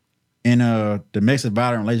say in a domestic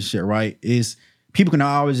violence relationship, right, is people can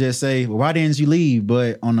always just say, well, why didn't you leave?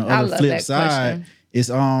 But on the other flip side, it's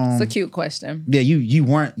a cute question. Yeah, you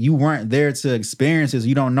weren't there to experience this.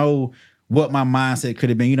 You don't know what my mindset could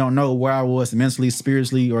have been. You don't know where I was mentally,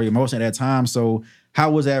 spiritually, or emotionally at that time. So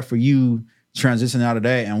how was that for you transitioning out of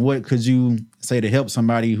that? And what could you say to help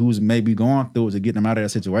somebody who's maybe going through it to get them out of that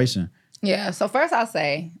situation? Yeah, so first I'll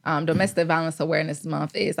say Domestic Violence Awareness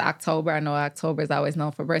Month is October. I know October is always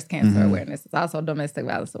known for breast cancer awareness. It's also Domestic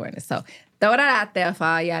Violence Awareness. So throw that out there for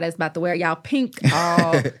all y'all that's about to wear y'all pink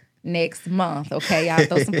all next month, okay? Y'all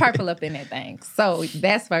throw some purple up in that thing. So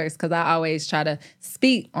that's first, because I always try to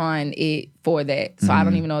speak on it for that. So I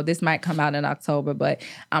don't even know if this might come out in October, but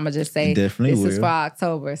I'm going to just say this is for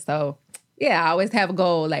October. So I always have a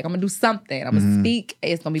goal. Like, I'm going to do something. I'm going to speak.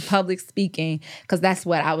 It's going to be public speaking because that's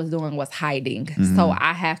what I was doing, was hiding. So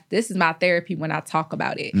this is my therapy when I talk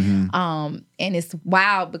about it. And it's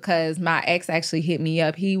wild because my ex actually hit me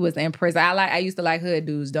up. He was in prison. I used to like hood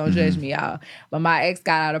dudes. Don't judge me, y'all. But my ex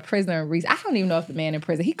got out of prison. I don't even know if the man in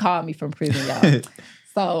prison, he called me from prison, y'all.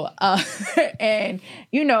 So, and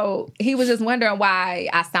you know, he was just wondering why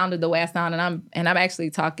I sounded the way I sound, and I'm actually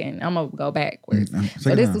talking. I'm gonna go backwards.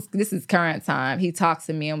 So this is current time. He talks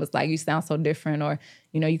to me and was like, "You sound so different," or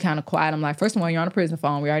you know, "You kind of quiet." I'm like, first of all, you're on a prison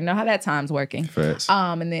phone. We already know how that time's working. Facts.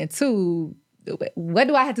 And then two, what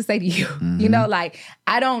do I have to say to you? You know, like,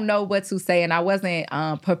 I don't know what to say, and I wasn't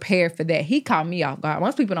prepared for that. He caught me off guard.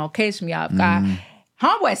 Most people don't catch me off guard.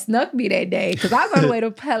 Homeboy snuck me that day because I was on the way to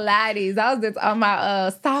Pilates. I was just on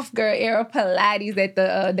my soft girl era Pilates at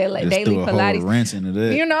the daily Pilates. Wrench into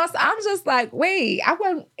that. You know, so I'm just like, wait, I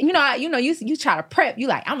wasn't. You try to prep. You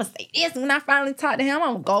like, I'm gonna say this when I finally talk to him.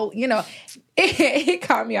 I'm gonna go. You know, it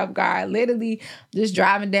caught me off guard. Literally, just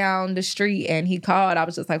driving down the street and he called. I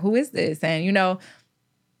was just like, who is this? And you know,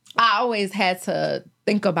 I always had to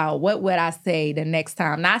think about what would I say the next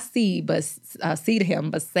time. Not see to him,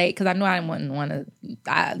 but say, because I knew I wouldn't want to,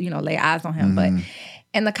 lay eyes on him. But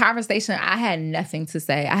in the conversation, I had nothing to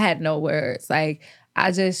say. I had no words. Like,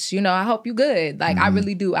 I just, I hope you're good. Like, I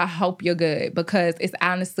really do. I hope you're good because it's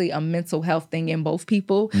honestly a mental health thing in both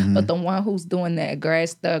people. But the one who's doing the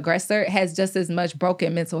aggressor has just as much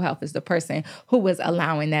broken mental health as the person who was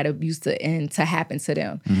allowing that abuse to happen to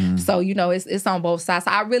them. So, it's on both sides.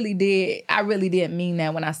 So I really did mean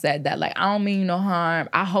that when I said that. Like, I don't mean no harm.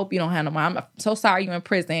 I hope you don't have no harm. I'm so sorry you're in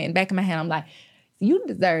prison. And back in my head, I'm like, you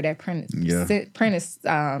deserve that prison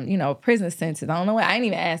sentence. I don't know what, I didn't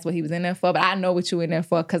even ask what he was in there for, but I know what you were in there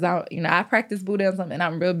for because I practice Buddhism and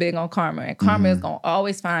I'm real big on karma. And karma is going to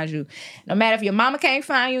always find you. No matter if your mama can't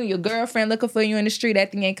find you and your girlfriend looking for you in the street,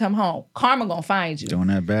 that thing ain't come home. Karma going to find you. Doing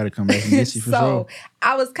that bad to come back and get you for sure.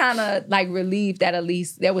 I was kind of like relieved that at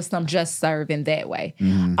least there was some just serve in that way.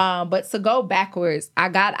 But to go backwards, I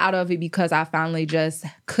got out of it because I finally just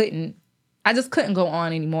couldn't go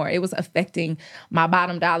on anymore. It was affecting my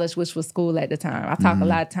bottom dollars, which was school at the time. I talk a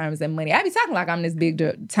lot of times in money. I be talking like I'm this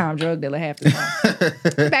big time drug dealer half the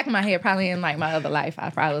time. Back in my head, probably in like my other life, I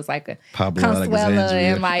probably was like a Pablo Consuela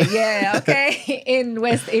and like, in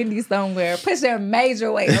West Indies somewhere. Pushing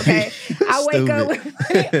major weight, okay? I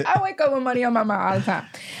wake up with money on my mind all the time.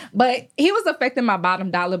 But he was affecting my bottom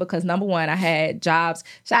dollar because number one, I had jobs.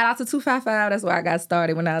 Shout out to 255. That's where I got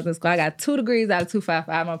started when I was in school. I got 2 degrees out of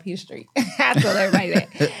 255 on Peter Street. I told everybody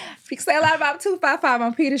that. You can say a lot about 255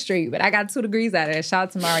 on Peter Street, but I got 2 degrees out of it. Shout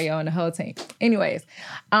out to Mario and the whole team. Anyways,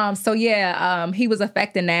 he was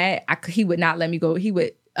affecting that. He would not let me go. He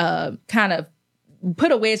would kind of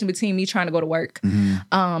put a wedge in between me trying to go to work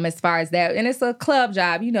as far as that. And it's a club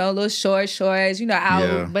job, little shorts,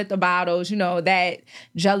 out with the bottles, that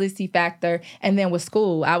jealousy factor. And then with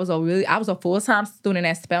school, I was a full-time student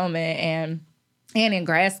at Spelman and in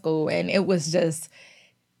grad school. And it was just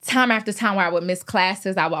time after time where I would miss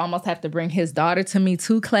classes. I would almost have to bring his daughter to me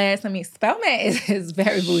to class. I mean, Spelman is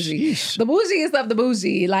very bougie. Sheesh. The bougiest of the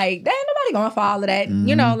bougie. Like, there ain't nobody going for all of that.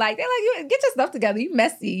 Like, they're like, you get your stuff together. You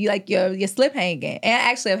messy. Like, your slip hanging. And I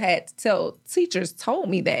actually have had to tell teachers told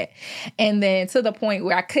me that. And then to the point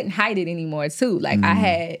where I couldn't hide it anymore, too. Like, I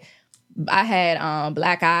had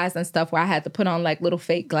black eyes and stuff where I had to put on like little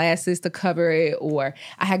fake glasses to cover it, or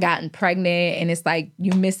I had gotten pregnant and it's like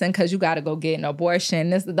you missing because you got to go get an abortion.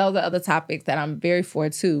 Those are other topics that I'm very for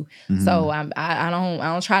too. So I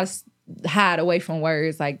don't try to hide away from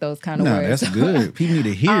words like those kind of words. That's good. People need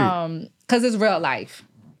to hear it because it's real life.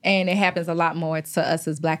 And it happens a lot more to us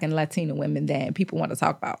as Black and Latina women than people want to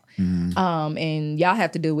talk about. And y'all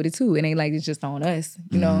have to deal with it too. It ain't like it's just on us,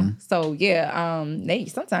 know? So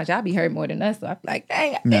sometimes y'all be hurt more than us. So I'm like,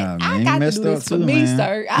 dang, I got to do this for me,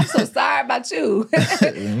 sir. I'm so sorry about you. I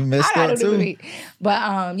got to do it for me.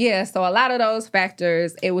 But so a lot of those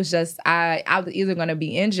factors, it was just, I was either going to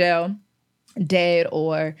be in jail, dead,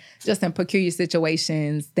 or just in peculiar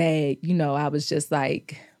situations that, I was just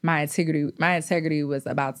like, my integrity was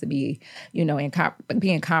about to be,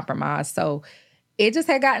 being compromised. So it just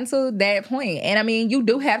had gotten to that point. And I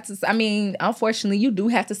mean, unfortunately, you do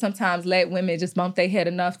have to sometimes let women just bump their head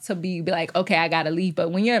enough to be like, okay, I gotta leave. But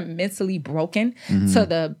when you're mentally broken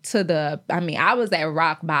I was at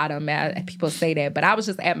rock bottom. People say that, but I was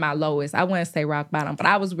just at my lowest. I wouldn't say rock bottom, but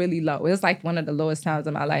I was really low. It was like one of the lowest times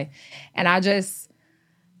of my life. And I just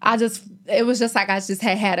it was just like I just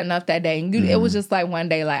had enough that day. And it was just like one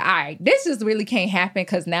day, like, all right, this just really can't happen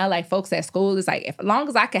because now, like, folks at school, it's like, as long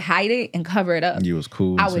as I could hide it and cover it up, you was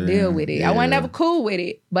cool. I would deal with it. Yeah. I wasn't ever cool with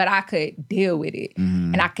it, but I could deal with it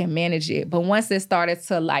and I can manage it. But once it started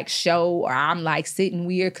to, like, show or I'm, like, sitting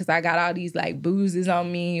weird because I got all these, like, bruises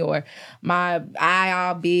on me or my eye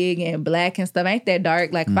all big and black and stuff, ain't that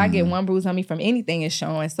dark. Like, if I get one bruise on me from anything, it's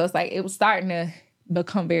showing. So it's like, it was starting to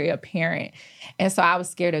become very apparent. And so I was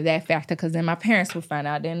scared of that factor because then my parents would find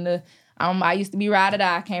out. Then I used to be ride or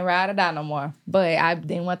die. I can't ride or die no more. But I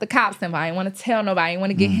didn't want the cops involved. I didn't want to tell nobody. I didn't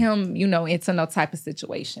want to get him, into no type of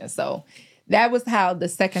situation. So that was how the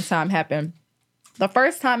second time happened. The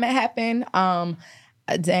first time it happened,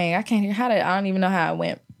 dang, I can't hear I don't even know how it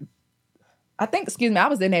went. I think, I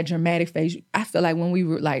was in that dramatic phase. I feel like when we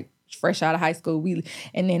were like fresh out of high school,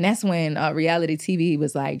 and then that's when reality TV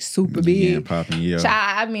was like super big. Yeah, popping,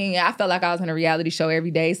 yeah. I felt like I was in a reality show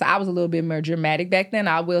every day, so I was a little bit more dramatic back then.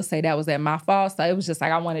 I will say that was at my fault. So it was just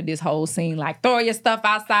like I wanted this whole scene, like throw your stuff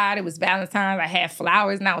outside. It was Valentine's. I had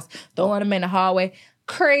flowers, and I was throwing them in the hallway.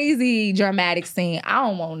 Crazy dramatic scene. I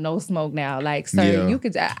don't want no smoke now. Like, sir, you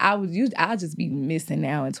could. I'll just be missing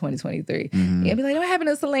now in 2023. You'll be like, what happened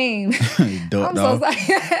to Celene? I'm so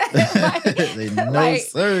sorry.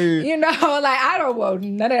 Sir. Like I don't want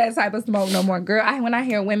none of that type of smoke no more, girl. When I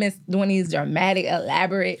hear women doing these dramatic,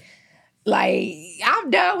 elaborate, like I'm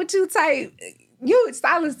done with you type.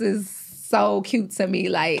 Silence is so cute to me.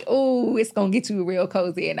 Like, ooh, it's gonna get you real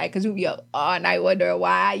cozy at night because you be up all night wondering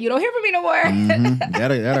why you don't hear from me no more.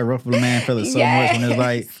 That'll ruffle the man feeling so much when it's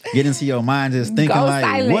like get into your mind just thinking like,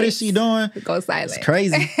 silent. What is she doing? Go silent. It's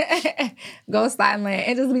crazy. Go silent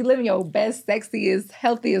and just be living your best, sexiest,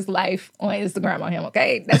 healthiest life on Instagram on him,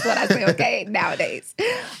 okay? That's what I say, okay, nowadays.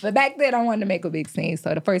 But back then I wanted to make a big scene.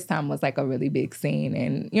 So the first time was like a really big scene.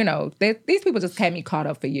 And, these people just had me caught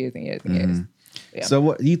up for years and years and years. Yeah. So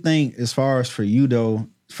what do you think as far as for you though,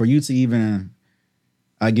 for you to even,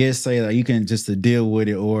 I guess, say that you can just to deal with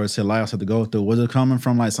it or to allow yourself to go through, was it coming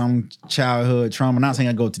from like some childhood trauma? Not saying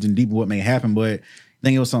I go too deep what may happen, but I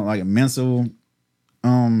think it was something like mental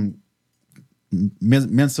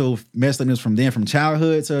messed upness from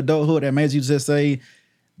childhood to adulthood that made you just say,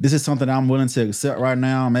 this is something I'm willing to accept right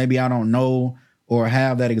now. Maybe I don't know or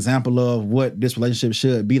have that example of what this relationship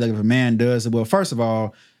should be. Like if a man does it, well, first of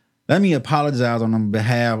all, let me apologize on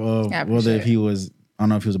behalf of whether if he was, I don't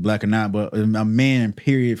know if he was black or not, but a man,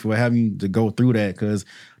 period, for having to go through that because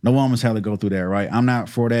no woman's had to go through that, right? I'm not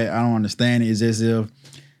for that. I don't understand it. It's as if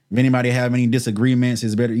anybody have any disagreements,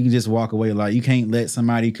 it's better you can just walk away. Like you can't let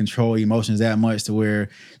somebody control emotions that much to where,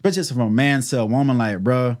 but just from a man to a woman, like,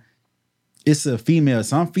 bruh, it's a female.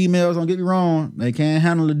 Some females, don't get me wrong, they can't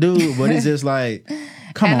handle the dude, but it's just like,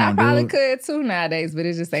 come on, I probably dude. could too nowadays, but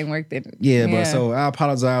it just ain't worked it. Yeah, but so I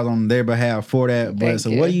apologize on their behalf for that. But so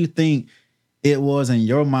what do you think it was in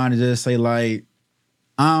your mind to just say like,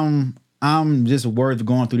 I'm just worth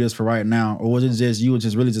going through this for right now? Or was it just you were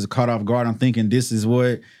just really just caught off guard and thinking this is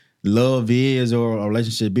what love is or a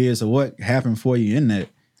relationship is? So what happened for you in that?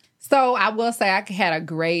 So I will say I had a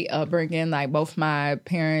great upbringing. Like both my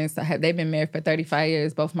parents, they've been married for 35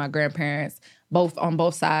 years. Both my grandparents, on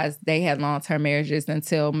both sides, they had long-term marriages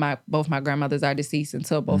until both my grandmothers are deceased,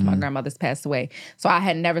 until both my grandmothers passed away. So I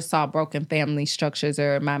had never saw broken family structures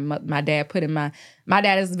or my dad put in my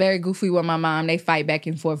dad is very goofy with my mom. They fight back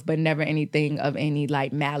and forth, but never anything of any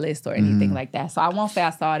like malice or anything like that. So I won't say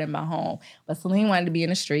I saw it in my home, but Celene wanted to be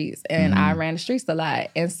in the streets and I ran the streets a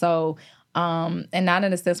lot. And so and not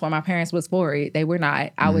in a sense where my parents was for it. They were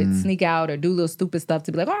not. I would sneak out or do little stupid stuff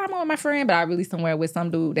to be like, oh, I'm with my friend, but I really somewhere with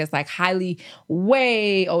some dude that's like highly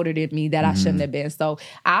way older than me that I shouldn't have been. So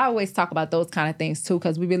I always talk about those kind of things too,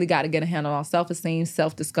 because we really got to get a handle on self-esteem,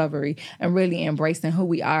 self-discovery, and really embracing who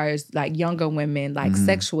we are as like younger women, like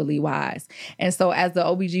sexually wise. And so as the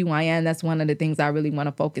OBGYN, that's one of the things I really want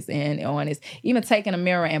to focus in on is even taking a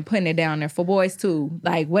mirror and putting it down there for boys too.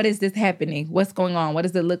 Like, what is this happening? What's going on? What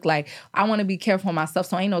does it look like? I want to be careful of myself.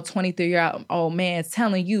 So ain't no 23-year-old man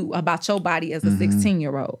telling you about your body as a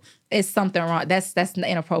 16-year-old. It's something wrong. That's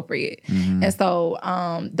inappropriate. And so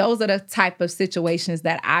those are the type of situations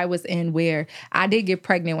that I was in where I did get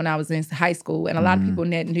pregnant when I was in high school. And a lot of people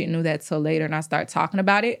didn't know that till later. And I started talking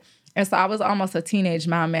about it. And so I was almost a teenage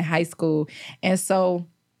mom in high school. And so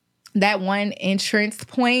that one entrance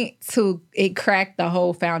point it cracked the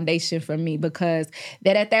whole foundation for me, because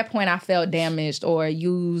that at that point I felt damaged or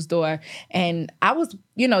used and I was,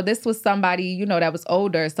 this was somebody, that was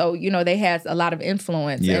older. So, they had a lot of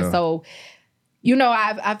influence. Yeah. And so You know,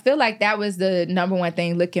 I feel like that was the number one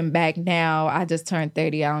thing. Looking back now, I just turned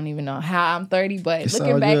 30. I don't even know how I'm 30, but It's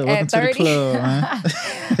looking all back good. at Welcome 30, to the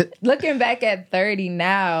club, man. looking back at 30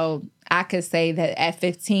 now, I could say that at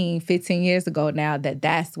 15 years ago now,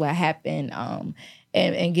 that's what happened.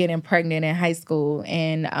 And getting pregnant in high school.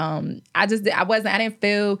 And I didn't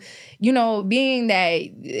feel, you know, being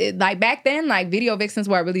that, like back then, like video vixens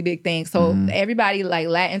were a really big thing. So everybody like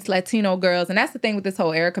Latino girls, and that's the thing with this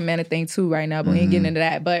whole Erica Mena thing too right now, but we ain't getting into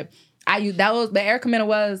that. But but Erica Mena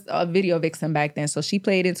was a video vixen back then, so she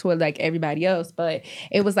played into it like everybody else. But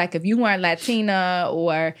it was like if you weren't Latina,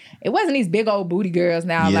 or it wasn't these big old booty girls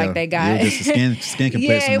now like they got. It was just a skin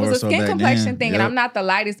complexion. Yeah, it was a so skin complexion thing, Yep. and I'm not the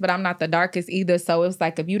lightest, but I'm not the darkest either. So it was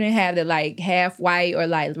like if you didn't have the like half white or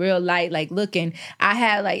like real light like looking, I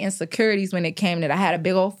had like insecurities when it came to that. I had a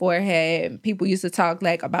big old forehead. People used to talk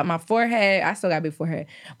like about my forehead. I still got a big forehead,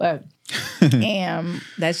 but. And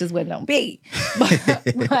that's just what it don't be.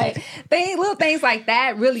 But little things like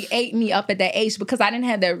that really ate me up at that age because I didn't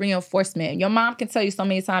have that reinforcement. Your mom can tell you so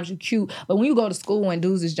many times you're cute, but when you go to school and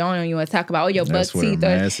dudes is joining you and talk about, oh, your butt teeth.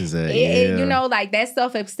 You know, like that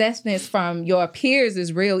self-acceptance from your peers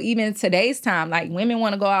is real. Even in today's time, like women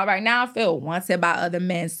want to go out right now, feel wanted by other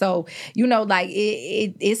men. So, you know, like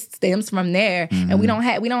it stems from there. And we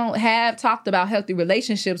don't have talked about healthy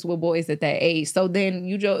relationships with boys at that age. So then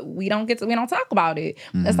we don't talk about it.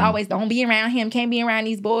 It's always don't be around him, can't be around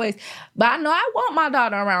these boys. But I know I want my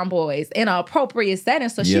daughter around boys in an appropriate setting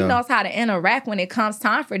so she knows how to interact when it comes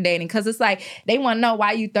time for dating. Because it's like they want to know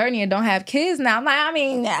why you 30 and don't have kids now. I'm like, I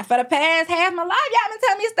mean, for the past half my life, y'all been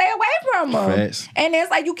telling me to stay away from them. Facts. And it's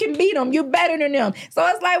like you can beat them, you're better than them. So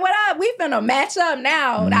it's like, what up? We finna match up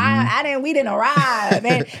now. We didn't arrive.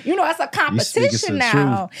 And you know, it's a competition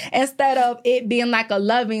now. Instead of it being like a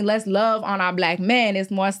loving, let's love on our black men, it's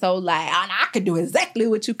more so like, I could do exactly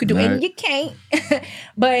what you could do, and you can't.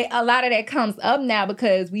 But a lot of that comes up now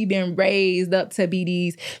because we've been raised up to be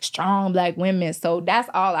these strong black women. So that's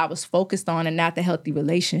all I was focused on, and not the healthy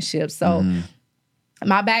relationship. So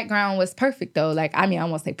my background was perfect, though. Like, I mean, I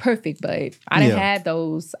won't say perfect, but I didn't have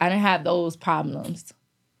those. I didn't have those problems.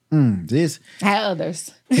 I had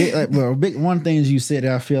others. One thing you said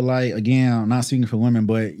that I feel like, again, I'm not speaking for women,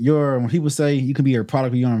 but when people say you can be a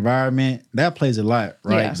product of your environment, that plays a lot,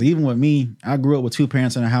 right? Because even with me, I grew up with two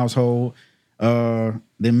parents in a household. They're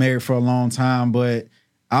married for a long time, but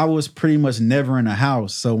I was pretty much never in the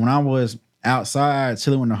house. So when I was outside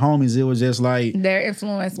chilling with the homies, it was just like their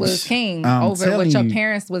influence was king over what your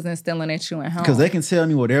parents was instilling at you at home. Because they can tell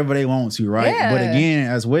me whatever they want to, right? Yeah. But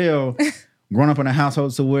again, as well, growing up in a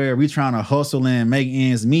household to where we trying to hustle and make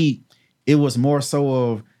ends meet, it was more so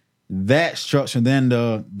of that structure than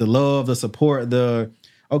the love, the support,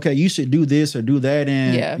 okay, you should do this or do that,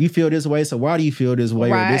 and you feel this way, so why do you feel this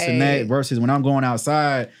way, or this and that, versus when I'm going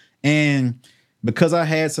outside. And because I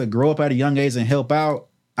had to grow up at a young age and help out,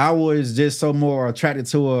 I was just so more attracted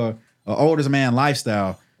to a older man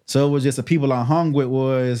lifestyle. So it was just the people I hung with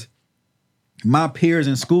was my peers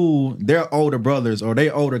in school, their older brothers or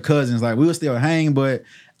their older cousins. Like, we would still hang, but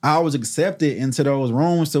I was accepted into those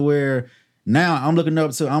rooms to where now I'm looking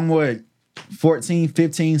up to, I'm 14,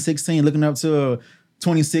 15, 16, looking up to a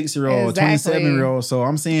 26-year-old, 27-year-old. So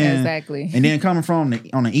I'm seeing, and then coming from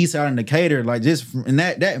on the east side in Decatur, like just in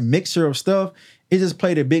that mixture of stuff, it just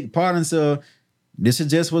played a big part into this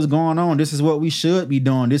is just what's going on. This is what we should be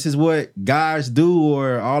doing. This is what guys do,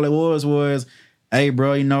 or all it was, hey,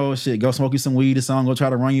 bro, you know, shit, go smoke you some weed or something, go try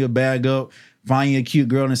to run you a bag up, find you a cute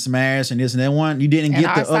girl and smash and this and that one. You didn't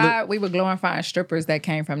get the other. We were glorifying strippers that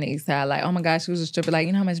came from the east side. Like, oh my gosh, she was a stripper. Like,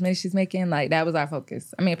 you know how much money she's making? Like, that was our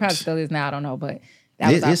focus. I mean, it probably still is now. I don't know, but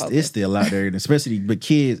that was our focus. It's still out there, especially but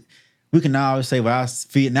kids. We can always say what I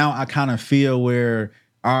feel. Now I kind of feel where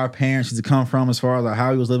our parents used to come from as far as like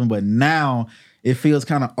how he was living, but now it feels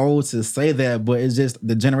kind of old to say that, but it's just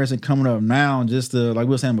the generation coming up now, just like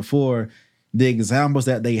we were saying before, the examples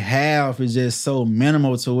that they have is just so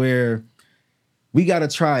minimal to where we got to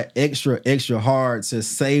try extra hard to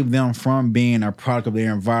save them from being a product of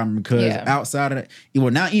their environment, because outside of that,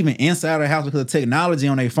 not even inside of the house, because of technology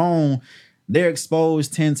on their phone, they're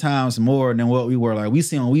exposed 10 times more than what we were. Like, we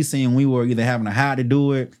seen we were either having to hide to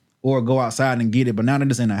do it or go outside and get it. But now they're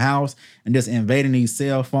just in the house and just invading these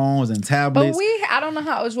cell phones and tablets. But I don't know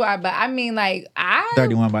how old you are, but I mean, like,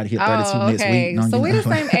 31, about to hit 32 next week. So we're the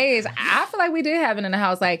same age. I feel like we did have it in the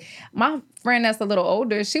house. Like, my friend that's a little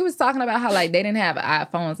older, she was talking about how, like, they didn't have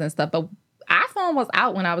iPhones and stuff, but iPhone was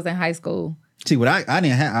out when I was in high school. See, what I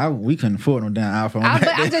didn't have, we couldn't afford no damn iPhone.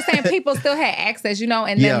 I'm just saying, people still had access, you know,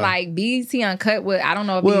 and then like BET Uncut with, I don't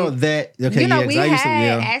know if we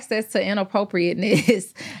had access to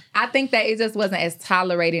inappropriateness I think that it just wasn't as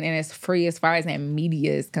tolerated and as free as far as that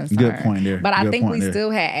media is concerned. Good point there. But I think we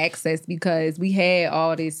still had access because we had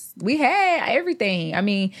all this. We had everything. I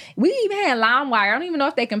mean, we even had LimeWire. I don't even know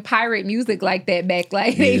if they can pirate music like that back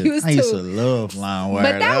like they used to. I used to love LimeWire.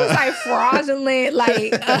 But that was like fraudulent,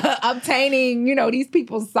 like obtaining, these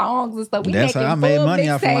people's songs and stuff. That's how I made money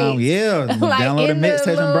off of LimeWire. Yeah, like downloading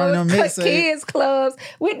mixtapes and burning them mixtapes. Kids clubs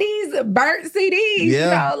with these burnt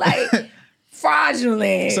CDs, like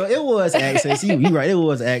fraudulent. So it was access. You right. It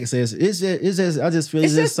was access. It's just. I just feel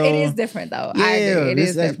it's just so. It is different though. Yeah, I agree. It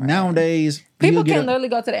is different nowadays. People can literally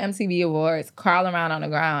go to the MTV Awards, crawl around on the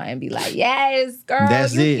ground, and be like, "Yes, girl,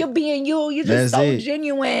 you're being you. You're just so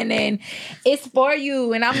genuine, and it's for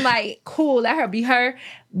you." And I'm like, "Cool, let her be her."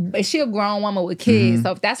 But she a grown woman with kids,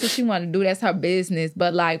 so if that's what she want to do, that's her business.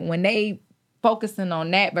 But like when they focusing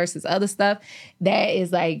on that versus other stuff, that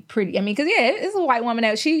is like pretty. I mean, because it's a white woman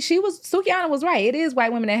that Sukihana was right. It is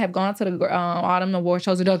white women that have gone to the Autumn Award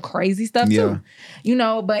shows and done crazy stuff too.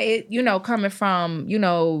 But it coming from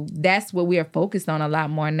that's what we are focused on a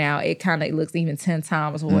lot more now. It kind of looks even 10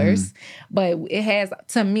 times worse, but it has,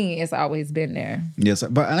 to me, it's always been there. Yes,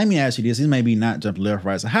 but let me ask you this. This may be not jump left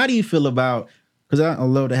right. So how do you feel about? Because I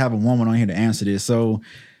love to have a woman on here to answer this. So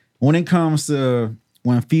when it comes to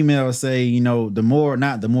when females say, the more,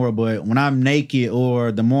 not the more, but when I'm naked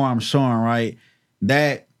or the more I'm showing, right,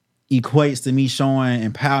 that equates to me showing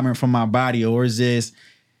empowerment from my body, or is this,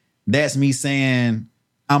 that's me saying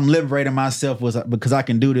I'm liberating myself because I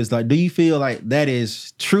can do this. Like, do you feel like that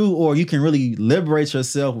is true, or you can really liberate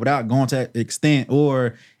yourself without going to that extent,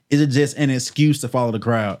 or is it just an excuse to follow the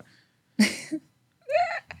crowd?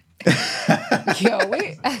 Yo,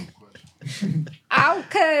 wait.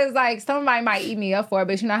 Cause like somebody might eat me up for it,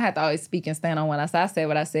 but I have to always speak and stand on what I said. I said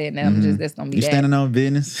what I said, and I'm that's gonna be you standing on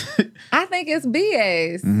business. I think it's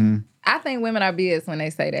BS. I think women are BS when they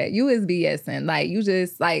say that. You is BSing. Like, you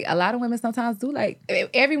just, like, a lot of women sometimes do, like,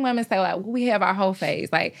 every woman say, like, we have our whole phase.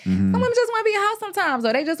 Like, some women just want to be a house sometimes,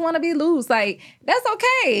 or they just want to be loose. Like, that's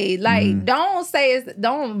okay. Like, don't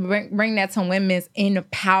bring that to women's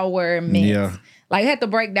empowerment. Yeah. Like, you have to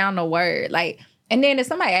break down the word. Like, and then if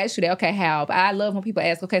somebody asks you that, okay, how? But I love when people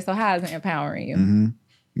ask, okay, so how is it empowering you?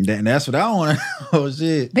 That's what I want to know. Oh,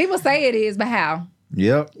 shit. People say it is, but how?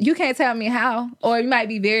 Yep. You can't tell me how. Or it might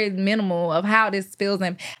be very minimal of how this feels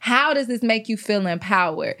and how does this make you feel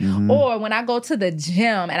empowered? Or when I go to the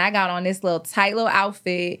gym and I got on this tight little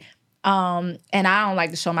outfit, and I don't like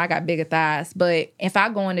to show them I got bigger thighs, but if I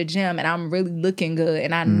go in the gym and I'm really looking good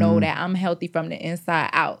and I know that I'm healthy from the inside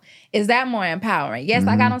out, is that more empowering? Yes,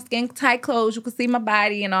 I got on skin tight clothes, you can see my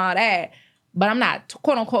body and all that, but I'm not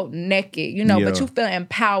quote unquote naked, but you feel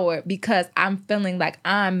empowered because I'm feeling like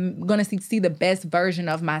I'm going to see the best version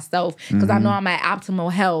of myself because I know I'm at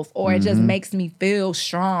optimal health, or it just makes me feel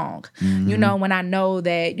strong, when I know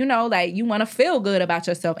that, like you want to feel good about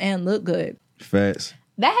yourself and look good. Facts.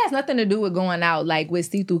 That has nothing to do with going out like with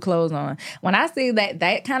see-through clothes on. When I see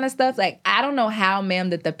that kind of stuff, like I don't know how,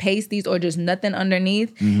 ma'am, that the pasties or just nothing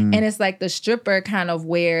underneath, and it's like the stripper kind of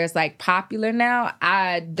wear is like popular now.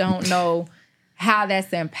 I don't know how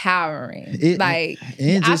that's empowering. I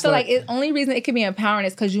feel like the only reason it can be empowering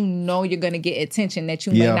is because you're gonna get attention that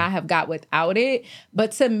you may not have got without it.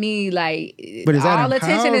 But to me, like all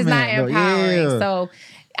attention is not empowering. So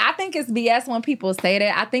I think it's BS when people say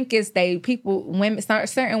that. I think it's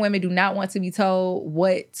certain women do not want to be told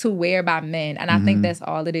what to wear by men. And I think that's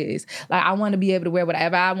all it is. Like, I want to be able to wear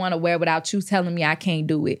whatever I want to wear without you telling me I can't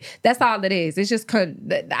do it. That's all it is. It's just,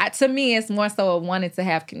 to me, it's more so of wanting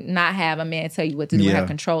to not have a man tell you what to do and have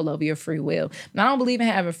control over your free will. And I don't believe in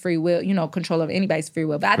having free will, control over anybody's free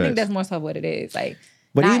will. But I think that's more so what it is. Like,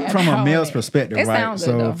 but even from a male's perspective, right?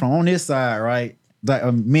 So good, from on this side, right? Like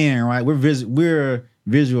men, right? We're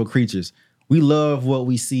visual creatures. We love what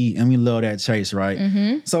we see and we love that chase,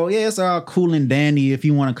 right? So yeah, it's all cool and dandy if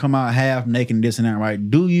you want to come out half naked and this and that, right?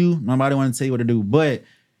 Do you? Nobody want to tell you what to do, but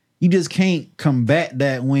you just can't combat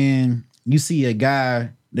that when you see a guy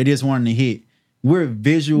that just wanting to hit. We're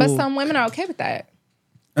visual. But some women are okay with that.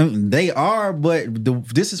 I mean, they are, but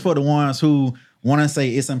this is for the ones who want to say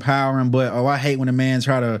it's empowering, but I hate when a man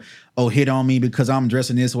try to hit on me because I'm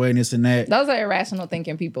dressing this way and this and that. Those are irrational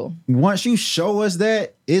thinking people. Once you show us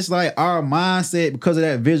that, it's like our mindset, because of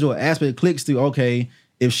that visual aspect, clicks to, okay,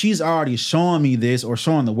 if she's already showing me this or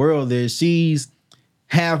showing the world this, she's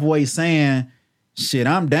halfway saying, shit,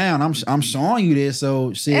 I'm down. I'm showing you this,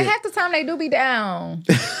 so shit. And half the time they do be down.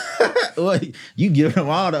 Well, you give them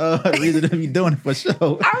all the reason to be doing it for sure. I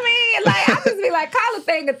mean, Like, I just be like, call a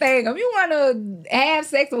thing a thing. If you want to have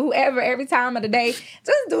sex with whoever every time of the day,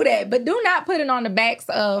 just do that. But do not put it on the backs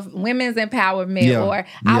of women's empowerment or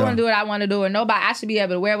I want to do what I want to do, or nobody, I should be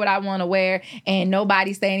able to wear what I want to wear and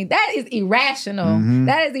nobody say anything. That is irrational.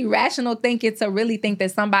 That is irrational thinking to really think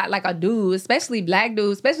that somebody like a dude, especially black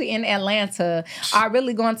dudes, especially in Atlanta, are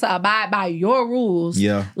really going to abide by your rules.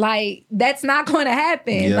 Yeah. Like, that's not going to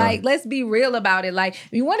happen. Yeah. Like, let's be real about it. Like,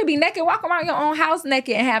 if you want to be naked, walk around your own house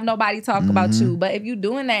naked and have nobody talk about you. But if you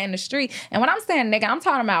doing that in the street, and when I'm saying naked, I'm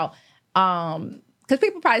talking about because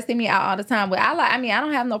people probably see me out all the time, but I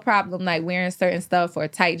don't have no problem like wearing certain stuff or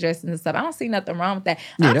tight dresses and stuff. I don't see nothing wrong with that.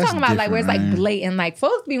 Yeah, I'm talking about like where it's like blatant, like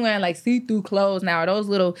folks be wearing like see-through clothes now, or those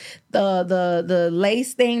little the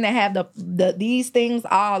lace thing that have these things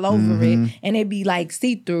all over it, and it be like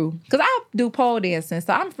see-through. Because I do pole dancing,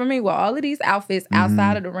 so I'm familiar with all of these outfits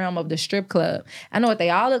outside of the realm of the strip club. I know what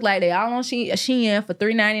they all look like. They all on Shein for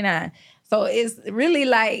 $3.99. So it's really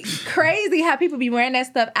like crazy how people be wearing that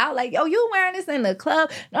stuff out. Like, yo, you wearing this in the club?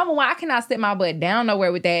 Number one, I cannot sit my butt down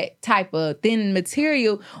nowhere with that type of thin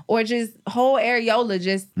material or just whole areola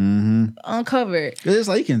just uncovered. It's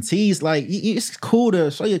like you can tease, like it's cool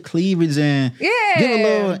to show your cleavage and give a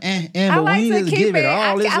little but when you just give it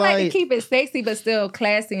all, it's I like to keep it sexy but still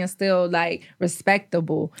classy and still like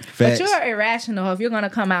respectable. Facts. But you're irrational if you're gonna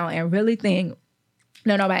come out and really think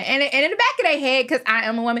nobody. And in the back of their head, because I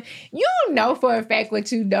am a woman, you know for a fact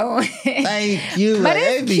what you doing. Thank you. But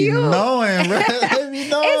it's cute. Knowing, bro. It's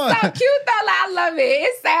so cute though. Like, I love it.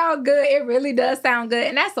 It sounds good. It really does sound good.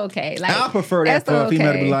 And that's okay. Like, I prefer that for a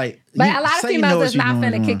female to be like, but a lot of females is not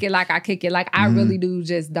finna kick it like I kick it. Like, I really do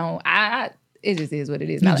just don't. It just is what it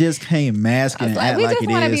is. You just can't mask it and act like it is. We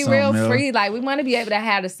just want to be real free. Like, we want to be able to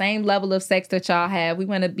have the same level of sex that y'all have. We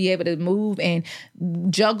want to be able to move and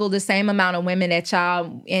juggle the same amount of women that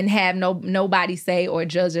y'all and have nobody say or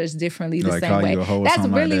judge us differently the same way. That's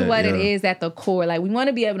really what it is at the core. Like, we want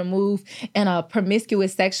to be able to move in a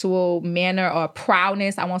promiscuous sexual manner or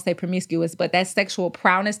proudness. I won't say promiscuous, but that sexual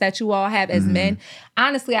proudness that you all have as men.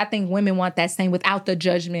 Honestly, I think women want that same without the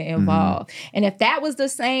judgment involved. And if that was the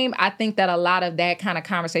same, I think that a lot of that kind of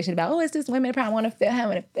conversation about, it's just women probably want to feel how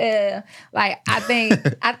it feel. Like, I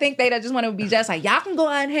think they just want to be just like, y'all can go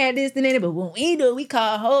out and have this and then, but when we do, we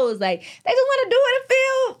call hoes. Like, they just want to do it and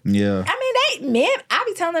feel. Yeah. I mean, men, I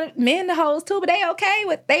be telling men the hoes too, but they okay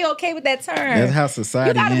with that term. That's how society.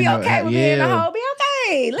 You gotta be okay with being a hoe. Be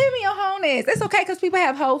okay. Live in your wholeness. It's okay because people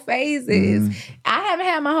have whole phases. I haven't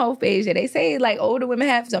had my whole phase yet. They say like older women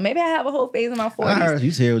have, so maybe I have a whole phase in my 40s. I heard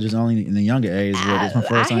you said it was just only in the younger age. That's my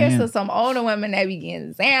first time. I hear some older women that be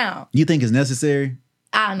getting down. You think it's necessary?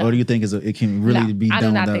 I don't know. Or do you think it can really be done? I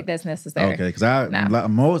do not think that's necessary. Okay, because a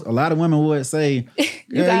lot of women would say,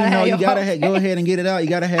 you gotta go ahead and get it out. You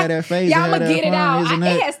gotta have that phase. Yeah, I'm gonna get it out.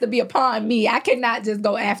 It has to be upon me. I cannot just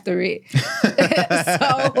go after it.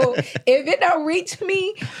 So if it don't reach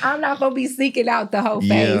me, I'm not gonna be seeking out the whole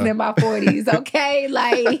phase in my 40s. Okay,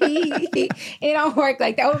 like it don't work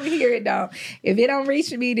like that. Over here, it don't. If it don't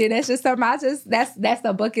reach me, then that's just something that's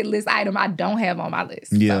a bucket list item I don't have on my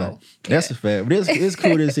list. Yeah, that's a fact. But it's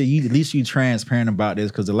cool to see at least you transparent about this,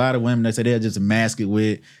 because a lot of women, they say they'll just mask it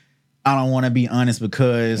with, I don't want to be honest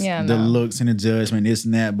because the looks and the judgment, this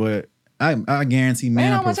and that. But I guarantee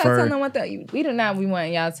men prefer. We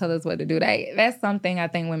want y'all to tell us what to do. That's something I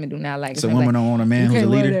think women do not like. So women don't want a man who's a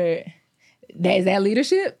leader? Is that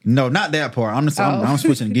leadership? No, not that part. I'm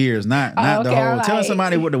switching gears. Not the whole telling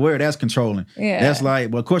somebody what to wear. That's controlling. Yeah. That's like,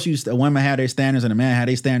 well, of course, women have their standards and the man have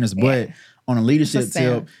their standards, but on a leadership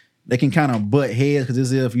tip, they can kind of butt heads,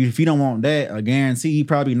 because if you don't want that, I guarantee he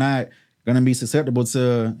probably not going to be susceptible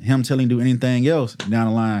to him telling you to do anything else down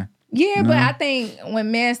the line. Yeah, but I think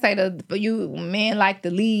when men say men like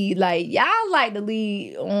to lead, like y'all like to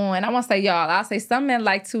lead on, I won't say y'all, I'll say some men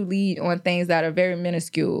like to lead on things that are very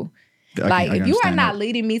minuscule. Like, if you are not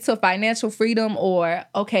leading me to financial freedom, or,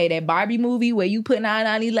 okay, that Barbie movie where you putting on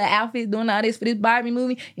all these little outfits, doing all this for this Barbie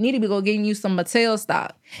movie, you need to be go getting you some Mattel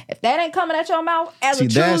stock. If that ain't coming out your mouth as a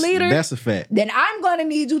true leader, that's a fact. Then I'm going to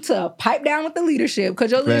need you to pipe down with the leadership,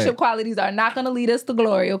 because your leadership qualities are not going to lead us to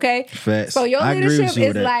glory, okay? Facts. So your leadership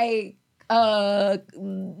is like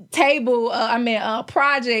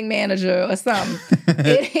project manager or something.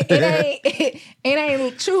 it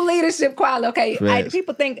ain't true leadership quality. Okay,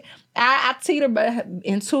 people think I teeter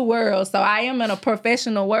in two worlds. So I am in a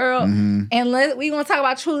professional world, and we gonna talk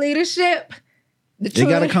about true leadership. It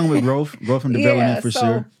gotta come with growth and development for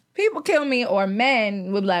sure. People kill me, or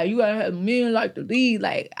men would be like, you gotta have men like to lead.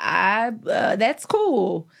 Like that's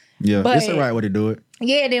cool. Yeah, but it's the right way to do it.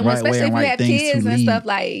 Yeah, then right especially way if and you right have things kids to and lead. stuff,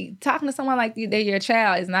 like talking to someone like they're your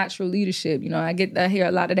child is not true leadership. You know, I hear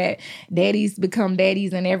a lot of that. Daddies become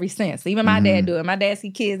daddies in every sense. Even my dad do it. My dad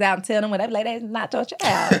see kids out and tell them whatever, like, that's not your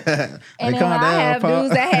child. And then I have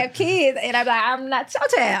dudes that have kids, and I'm like, I'm not your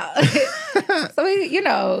child. So you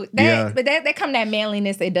know but that come that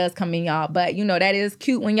manliness. It does come in y'all, but you know that is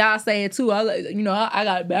cute when y'all say it too. I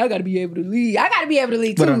gotta be able to lead. I gotta be able to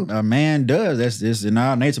lead too. But a man does. That's just in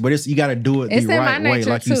our nature. But you got to do it the right way,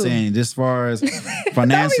 like you're saying. Just as far as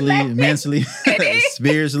financially, mentally,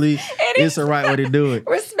 spiritually, it's the right way to do it.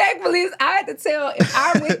 Respectfully, I had to tell if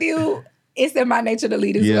I'm with you, it's in my nature to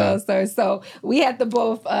lead as well, sir. So we have to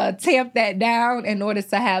both tamp that down in order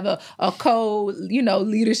to have a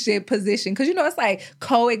leadership position. Because, it's like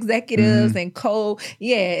co-executives and So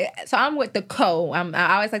I'm with the co.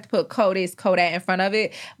 I always like to put co this, co that in front of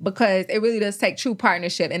it because it really does take true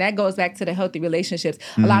partnership. And that goes back to the healthy relationships.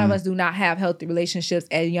 A lot of us do not have healthy relationships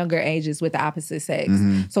at younger ages with the opposite sex.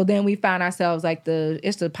 So then we find ourselves like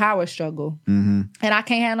it's the power struggle. And I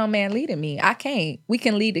can't have no man leading me. I can't. We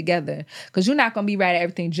can lead together. Because you're not going to be right at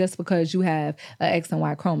everything just because you have an X and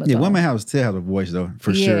Y chromosome. Yeah, women still have a voice, though,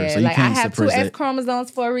 for sure. So you like can't I have 2 X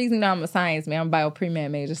chromosomes for a reason. I'm a science man. I'm a bio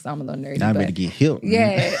pre-med major, so I'm a little nerdy. I better get healed.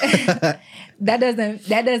 Yeah. that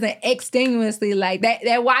doesn't extenuously, like,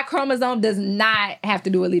 that Y chromosome does not have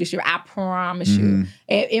to do with leadership. I promise you.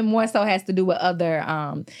 It more so has to do with other,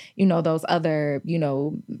 those other,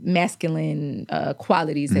 masculine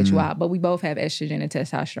qualities that you are. But we both have estrogen and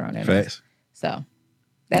testosterone in us. Facts. So...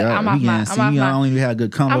 I'm not only have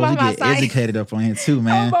good combos, you get educated up on here too,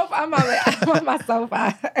 man. I'm on my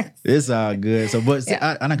sofa. It's all good. So, but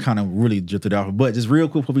I done kind of really drifted off. But just real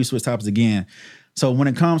quick before we switch topics again. So when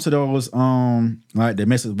it comes to those like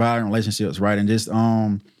domestic violent relationships, right, and just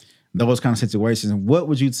those kind of situations, what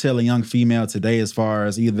would you tell a young female today as far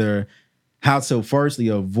as either how to firstly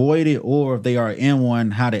avoid it, or if they are in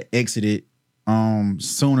one, how to exit it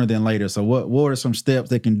sooner than later? So what are some steps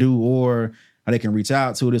they can do, or how they can reach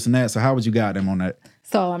out to this and that? So how would you guide them on that?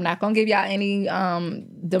 So I'm not going to give y'all any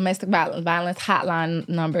domestic violence hotline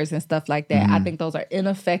numbers and stuff like that. I think those are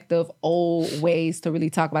ineffective old ways to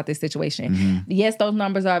really talk about this situation. Yes, those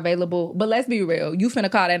numbers are available, but let's be real. You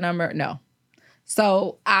finna call that number? No.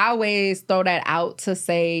 So I always throw that out to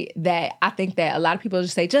say that I think that a lot of people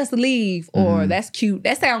just say, just leave, or that's cute.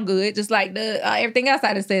 That sound good. Just like everything else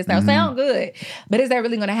I just said sound good. But is that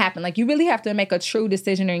really going to happen? Like, you really have to make a true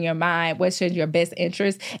decision in your mind. What's your best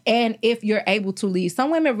interest? And if you're able to leave.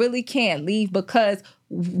 Some women really can't leave because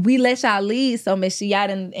we let y'all lead so much. Y'all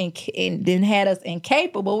and then had us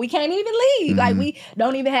incapable. We can't even leave. Like, we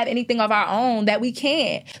don't even have anything of our own that we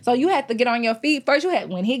can. So you have to get on your feet. First,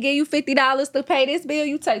 when he give you $50 to pay this bill,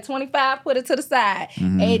 you take $25, put it to the side.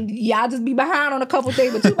 And y'all just be behind on a couple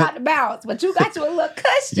things, but you about to bounce. But you got you a little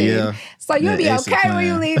cushion. Yeah. So you'll be okay when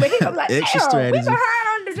you leave. But he gonna be like, damn, we behind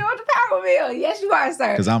on the Georgia Power bill. Yes, you are,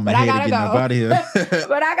 sir. Because I'm ahead of getting up out of here.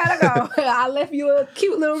 But I gotta go. I left you a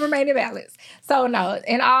cute little remaining balance. So no,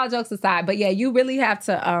 and all jokes aside, but yeah, you really have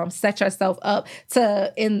to set yourself up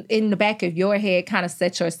to, in the back of your head, kind of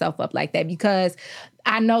set yourself up like that, because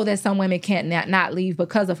I know that some women can't not leave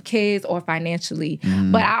because of kids or financially.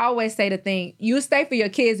 But I always say the thing, you stay for your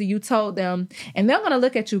kids and you told them, and they're going to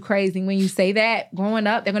look at you crazy when you say that. Growing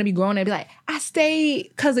up, they're going to be growing and be like, I stayed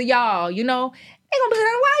because of y'all, They're going to be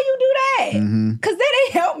like, why you do that? Because they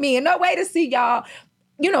didn't help me, and no way to see y'all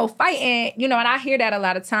fighting, and I hear that a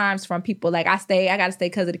lot of times from people, like, I got to stay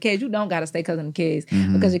because of the kids. You don't got to stay because of the kids,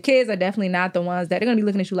 because your kids are definitely not the ones that they're going to be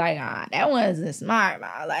looking at you like, that wasn't smart,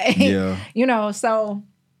 man. Like, so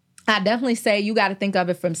I definitely say you got to think of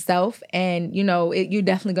it from self, and, you're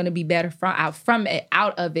definitely going to be better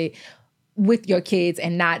out of it with your kids,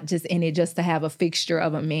 and not just in it just to have a fixture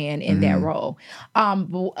of a man in that role.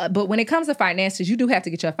 But when it comes to finances, you do have to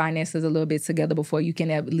get your finances a little bit together before you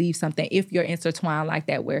can leave something, if you're intertwined like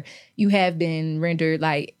that, where you have been rendered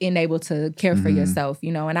like unable to care for yourself,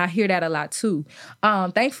 and I hear that a lot too.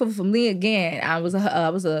 Thankfully for me, again, I was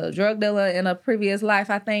a drug dealer in a previous life,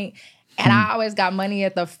 I think. And I always got money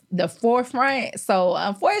at the forefront. So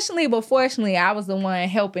unfortunately, but fortunately, I was the one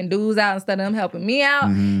helping dudes out instead of them helping me out.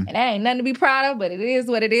 And that ain't nothing to be proud of, but it is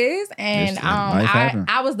what it is. And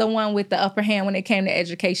I was the one with the upper hand when it came to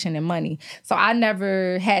education and money. So I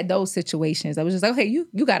never had those situations. I was just like, okay,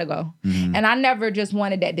 you got to go. And I never just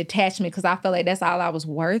wanted that detachment, because I felt like that's all I was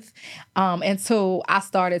worth, until I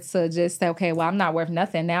started to just say, okay, well, I'm not worth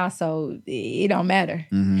nothing now, so it don't matter.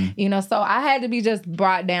 So I had to be just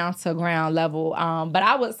brought down to ground level. But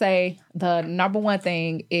I would say the number one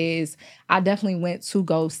thing is I definitely went to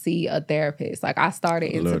go see a therapist. Like, I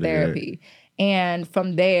started into therapy. And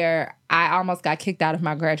from there, I almost got kicked out of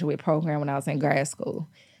my graduate program when I was in grad school.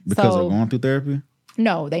 Because of going through therapy?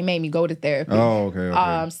 No, they made me go to therapy. Oh,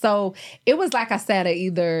 okay. So it was like I said,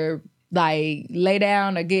 either like lay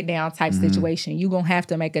down or get down type situation. You're going to have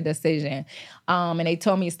to make a decision. And they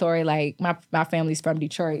told me a story, like my family's from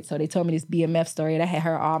Detroit. So they told me this BMF story that I had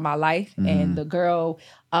heard all my life. And the girl,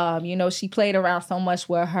 she played around so much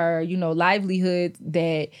with her, livelihood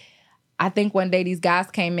that I think one day these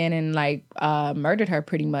guys came in and like murdered her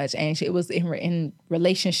pretty much. And it was in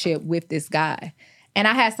relationship with this guy. And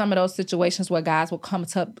I had some of those situations where guys would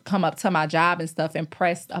come up to my job and stuff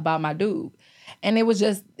impressed about my dude. And it was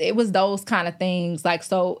those kind of things. Like,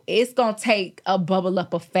 so it's going to take a bubble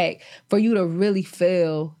up effect for you to really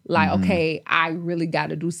feel like, okay, I really got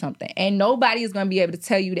to do something. And nobody is going to be able to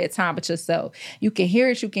tell you that time but yourself. You can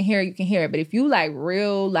hear it. But if you like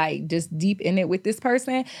real, like just deep in it with this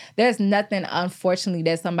person, there's nothing, unfortunately,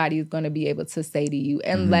 that somebody is going to be able to say to you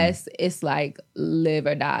unless it's like live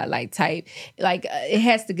or die, like type. Like it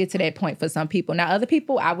has to get to that point for some people. Now, other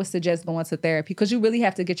people, I would suggest going to therapy because you really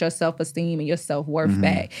have to get your self-esteem and your self-worth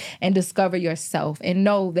back and discover yourself and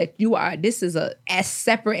know that this is a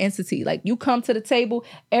separate entity. Like you come to the table,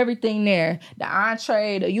 everything there, the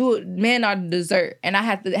entree, men are the dessert. And I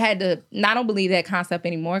had to I don't believe that concept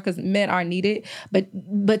anymore because men are needed.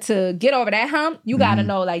 But to get over that hump, you got to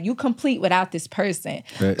know like you complete without this person.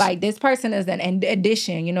 Yes. Like this person is an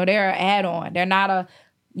addition, they're an add-on.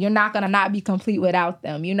 You're not going to not be complete without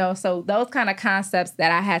them, So those kind of concepts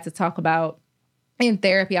that I had to talk about in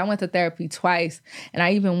therapy. I went to therapy twice, and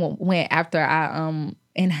I even went after I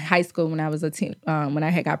in high school when I was a teen, when I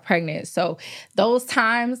had got pregnant. So those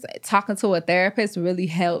times talking to a therapist really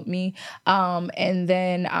helped me. And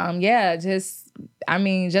then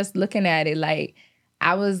just looking at it, like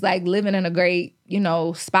I was like living in a great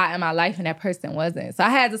spot in my life, and that person wasn't. So I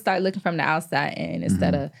had to start looking from the outside in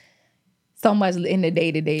instead of so much in the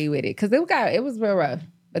day-to-day with it, because it was real rough.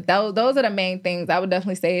 But those are the main things I would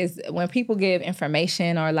definitely say is when people give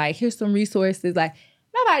information or like, here's some resources, like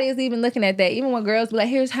nobody is even looking at that. Even when girls be like,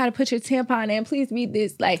 here's how to put your tampon in, please read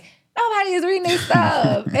this. Like nobody is reading this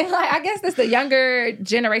stuff. And like, I guess it's the younger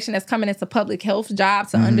generation that's coming into public health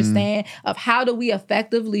jobs to understand of how do we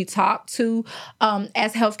effectively talk to,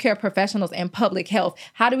 as healthcare professionals in public health,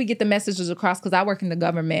 how do we get the messages across? Because I work in the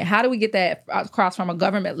government. How do we get that across from a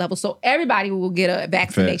government level so everybody will get a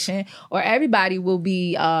vaccination or everybody will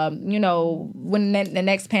be, when the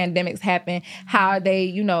next pandemics happen, how are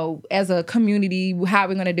they, as a community, how are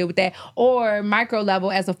we going to deal with that? Or micro level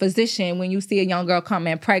as a physician, when you see a young girl come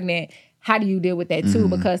in pregnant, how do you deal with that too?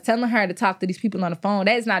 Because telling her to talk to these people on the phone,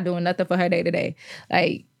 that is not doing nothing for her day to day.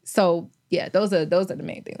 Like, so yeah, those are the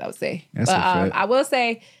main things I would say. But I will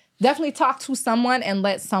say, definitely talk to someone and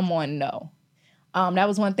let someone know. That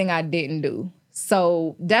was one thing I didn't do.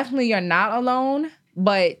 So definitely you're not alone,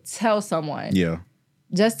 but tell someone. Yeah.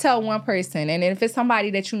 Just tell one person. And if it's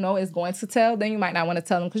somebody that is going to tell, then you might not want to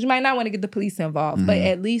tell them because you might not want to get the police involved. But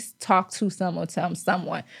at least talk to someone, tell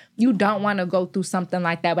someone. You don't want to go through something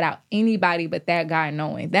like that without anybody but that guy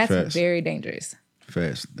knowing. That's very dangerous.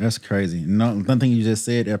 Facts. That's crazy. One thing you just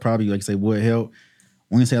said that probably, like you say, would help.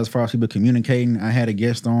 When you say as far as people communicating, I had a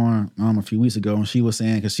guest on a few weeks ago, and she was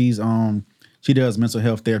saying, because she does mental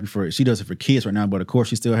health therapy she does it for kids right now, but of course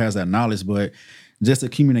she still has that knowledge, but just the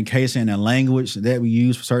communication and language that we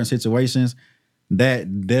use for certain situations,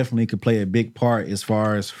 that definitely could play a big part as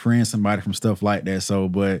far as freeing somebody from stuff like that. So,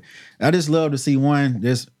 but I just love to see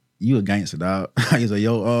you a gangster, dog. He's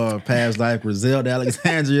your past life, Griselda,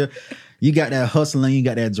 Alexandria. You got that hustling, you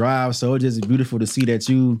got that drive. So it's just beautiful to see that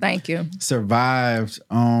you survived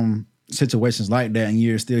situations like that, and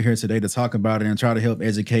you're still here today to talk about it and try to help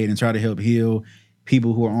educate and try to help heal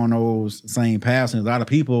people who are on those same paths. And a lot of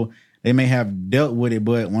people, they may have dealt with it,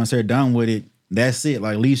 but once they're done with it, that's it.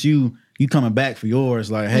 Like at least you coming back for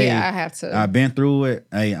yours. Like, hey, I have to. I've been through it.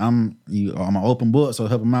 Hey, I'm an open book, so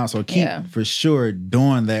help them out. So keep for sure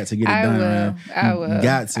doing that to get it done. Man. I will. You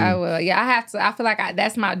got to. I will. Yeah, I have to. I feel like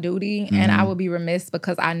that's my duty, and I would be remiss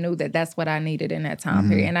because I knew that that's what I needed in that time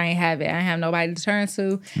period, and I ain't have it. I didn't have nobody to turn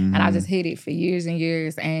to, and I just hid it for years and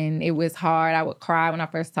years, and it was hard. I would cry when I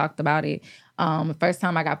first talked about it. The first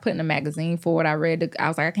time I got put in a magazine for it, I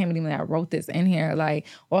was like, I can't believe I wrote this in here. Like,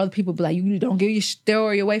 all the people be like, you don't give your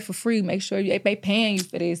story away for free. Make sure they paying you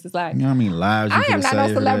for this. It's like, you know what I mean? Lives. I am not no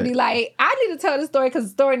celebrity. Like, I need to tell the story because the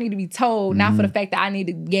story need to be told, not for the fact that I need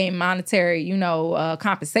to gain monetary,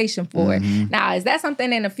 compensation for it. Now, is that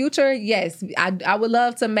something in the future? Yes, I would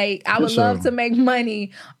love to make. Love to make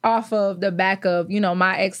money off of the back of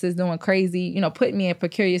my exes doing crazy, putting me in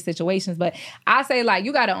precarious situations. But I say, like,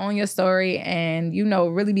 you got to own your story and, you know,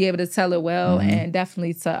 really be able to tell it well, and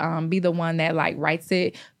definitely to be the one that like writes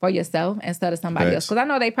it for yourself instead of somebody else. Because I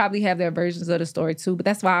know they probably have their versions of the story too, but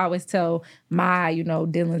that's why I always tell my, you know,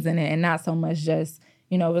 dealings in it, and not so much just,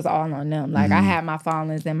 you know, it was all on them. Like I had my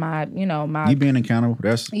fallings and my, you know, my... You being accountable,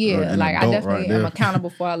 that's like I definitely am accountable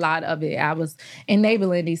for a lot of it. I was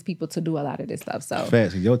enabling these people to do a lot of this stuff. So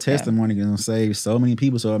facts. Your testimony is gonna save so many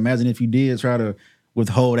people. So imagine if you did try to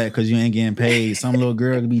withhold that because you ain't getting paid. Some little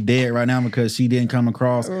girl could be dead right now because she didn't come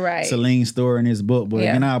across Celene's story in this book. But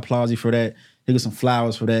again, I applaud you for that. Give some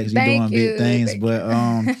flowers for that because you're doing big things.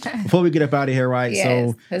 But before we get up out of here, right?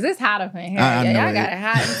 So because it's hot up in here. Y'all got it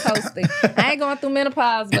hot and toasty. I ain't going through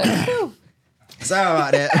menopause, but whew. Sorry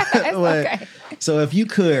about that. Okay. So if you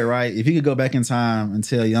could, right? If you could go back in time and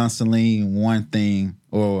tell young Celene one thing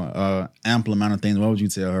or ample amount of things, what would you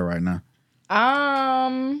tell her right now?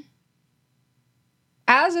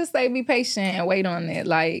 I'll just say be patient and wait on it.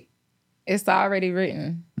 Like, it's already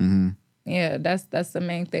written. Yeah, that's the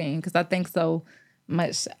main thing. Because I think so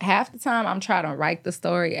much, half the time I'm trying to write the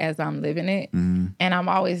story as I'm living it. And I'm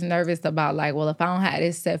always nervous about like, well, if I don't have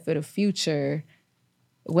this set for the future,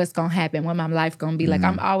 what's going to happen? What my life going to be? Like,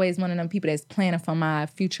 I'm always one of them people that's planning for my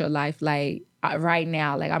future life. Like, right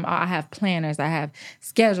now, like I have planners, I have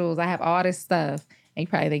schedules, I have all this stuff. And you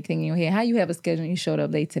probably thinking in your head, how you have a schedule and you showed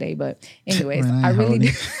up late today? But anyways, Man, I really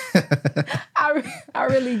do. I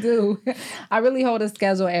really do. I really hold a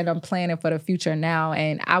schedule and I'm planning for the future now.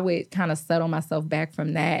 And I would kind of settle myself back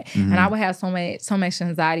from that. And I would have so much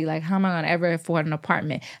anxiety. Like, how am I going to ever afford an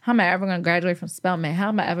apartment? How am I ever going to graduate from Spelman? How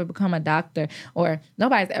am I ever become a doctor? Or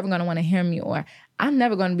nobody's ever going to want to hear me. Or I'm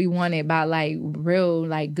never going to be wanted by like real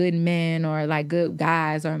like good men or like good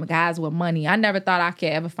guys or guys with money. I never thought I could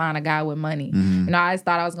ever find a guy with money. You know, I always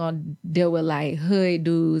thought I was going to deal with like hood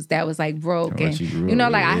dudes that was like broke. And, you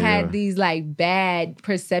know, like I had these like bad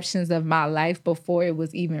perceptions of my life before it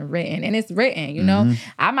was even written. And it's written, you know.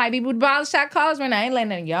 I might be with bottle shot college right now. I ain't letting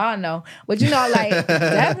none of y'all know. But, you know, like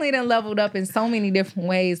definitely done leveled up in so many different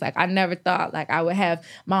ways. Like I never thought like I would have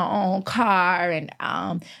my own car and,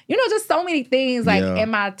 you know, just so many things. Like in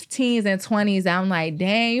my teens and 20s, I'm like,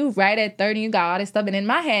 dang, you right at 30, you got all this stuff. And in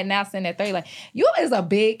my head now, sitting at 30, like, you is a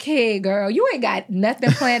big kid, girl. You ain't got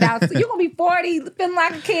nothing planned out. So you gonna be 40, feeling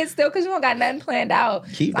like a kid still because you don't got nothing planned out.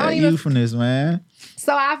 Keep that youthfulness, man.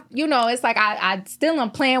 So you know, it's like I still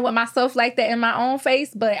am playing with myself like that in my own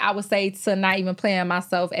face, but I would say to not even playing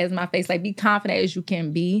myself as my face, like be confident as you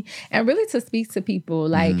can be, and really to speak to people.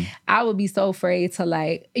 Like I would be so afraid to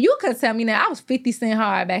like, you could tell me now, I was 50 Cent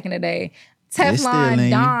hard back in the day. Teflon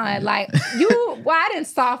Don, like I didn't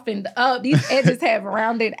softened up. These edges have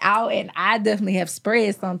rounded out, and I definitely have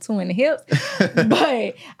spread some too in the hips.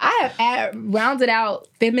 But I have rounded out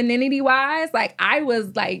femininity wise. Like I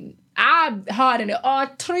was like, I hardened it. All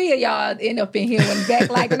three of y'all end up in here when back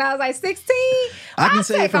like when I was like 16. I can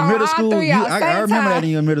say from middle school. I remember that in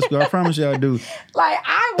your middle school. I promise you I do. Like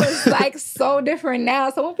I was like so different now.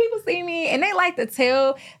 So when people see me and they like to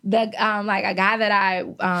tell the like a guy that I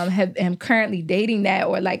am currently dating that,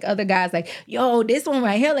 or like other guys like, yo, this one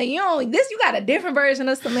right here, like you got a different version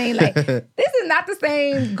of Celene. Like this is not the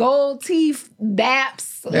same gold teeth daps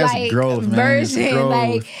like growth, version.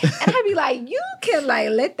 Like, and I'd be like, you can like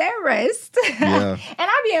let that rest. And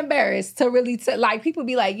I'd be embarrassed to really like people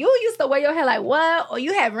be like, you used to wear your hair like what? Or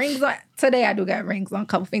you have rings on. Today I do got rings on a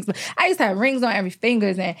couple fingers, but I used to have rings on every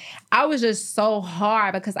fingers, and I was just so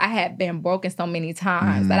hard because I had been broken so many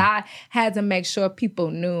times that I had to make sure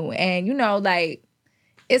people knew. And you know, like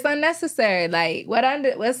it's unnecessary. Like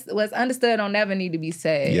what's understood don't never need to be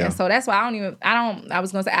said. And so that's why I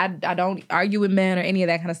was gonna say I don't argue with men or any of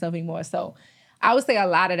that kind of stuff anymore. So I would say a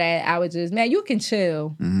lot of that I would just, man, you can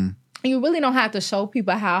chill. You really don't have to show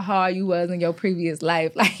people how hard you was in your previous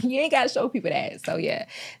life. Like, you ain't got to show people that. So, yeah,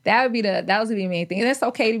 that would be the main thing. And it's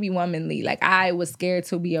okay to be womanly. Like, I was scared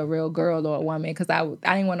to be a real girl or a woman because I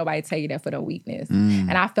didn't want nobody to tell you that for the weakness.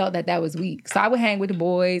 And I felt that was weak. So I would hang with the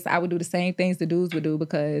boys. I would do the same things the dudes would do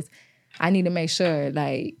because I need to make sure,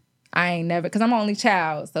 like, I ain't never, because I'm only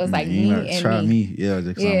child. So it's like me and try me. Yeah,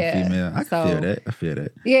 because I'm female. I feel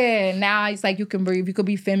that. Yeah, now it's like you can breathe. You could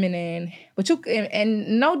be feminine. But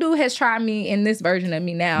and no dude has tried me in this version of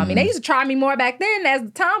me now. I mean, they used to try me more back then as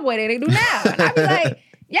the tomboy that they do now. And I'd be like,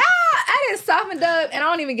 yeah, I didn't soften up and I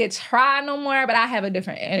don't even get tried no more, but I have a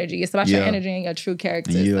different energy. It's about your energy and your true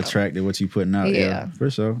character. And you attracted what you putting out. Yeah, for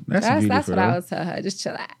sure. That's what I would tell her. Just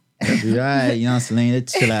chill out. That's all right, young Celene.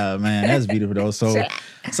 Chill out, man. That's beautiful though.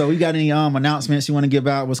 So we got any announcements you want to give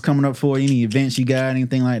out? What's coming up for you? Any events you got?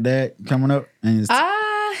 Anything like that coming up? And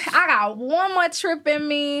I got got one more trip in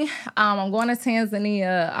me. I'm going to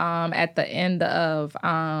Tanzania at the end of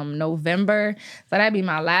November. So that'd be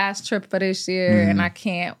my last trip for this year. And I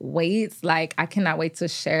can't wait. Like, I cannot wait to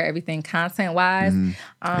share everything content-wise. You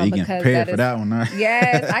can prepare for that one, huh?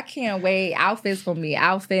 Yes, I can't wait. Outfit's going to be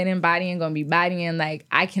outfitting, bodying going to be bodying. Like,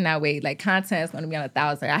 I cannot wait. Like, content's going to be on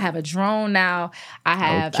 1,000. I have a drone now. I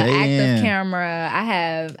have an active camera.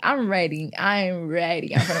 I'm ready. I'm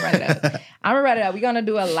ready. I'm going to run it up. I'm going to run it up. We're going to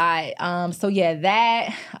do a lot. So yeah,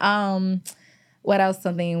 that. What else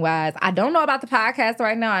something wise? I don't know about the podcast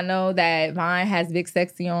right now. I know that Vine has Big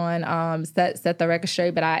Sexy on set the record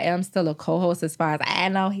straight, but I am still a co-host as far as I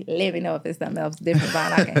know. Let me know if it's something else different,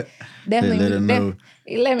 Vine. I can definitely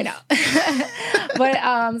let me know.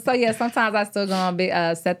 But so yeah, sometimes I still go on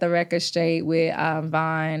set the record straight with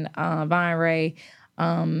Vine Ray.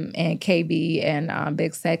 And KB and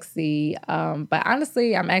Big Sexy. But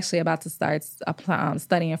honestly, I'm actually about to start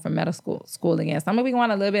studying for medical school again. So I'm going to be going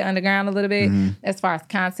a little bit underground a little bit as far as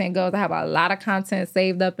content goes. I have a lot of content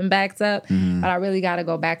saved up and backed up, but I really got to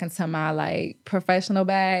go back into my like professional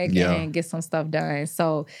bag and get some stuff done.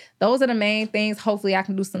 So those are the main things. Hopefully I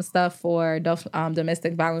can do some stuff for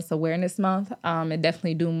Domestic Violence Awareness Month and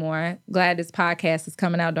definitely do more. Glad this podcast is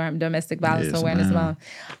coming out during Domestic Violence Awareness Month.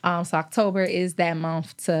 So October is that month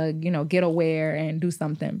to, get aware and do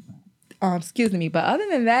something. Excuse me. But other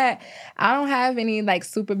than that, I don't have any like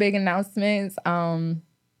super big announcements. I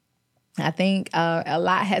think a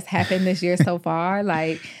lot has happened this year so far.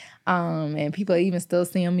 Like, and people even still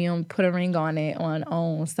seeing me put a ring on it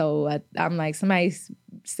on. So I'm like, somebody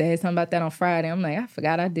said something about that on Friday. I'm like, I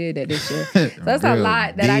forgot I did that this year. So that's a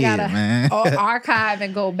lot that I gotta archive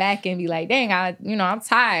and go back and be like, dang, I'm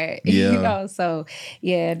tired. So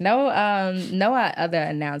yeah, no other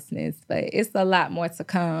announcements, but it's a lot more to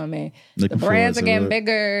come, and the brands are getting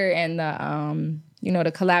bigger, and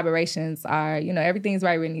the collaborations are, everything's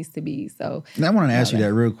right where it needs to be. So I want to ask you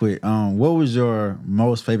that real quick. What was your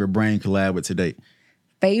most favorite brand collab with to date?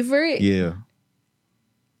 Favorite? Yeah.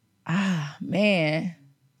 Ah, man.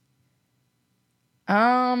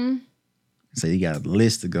 So you got a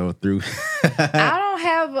list to go through. I don't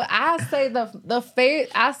have. I say the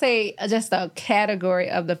favorite. I say just a category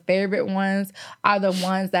of the favorite ones are the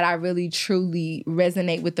ones that I really truly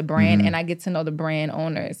resonate with the brand, and I get to know the brand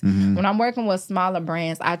owners. When I'm working with smaller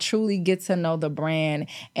brands, I truly get to know the brand,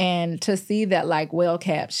 and to see that like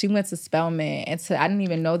WellCap, she went to Spelman, and I didn't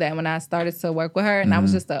even know that when I started to work with her, and I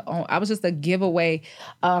was just a giveaway.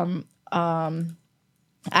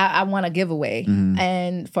 I want a giveaway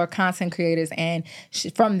and for content creators, and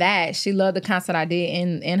from that she loved the content I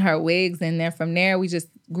did in her wigs, and then from there we just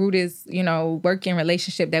grew this working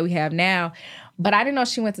relationship that we have now. But I didn't know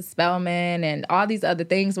she went to Spelman and all these other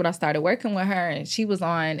things when I started working with her. And she was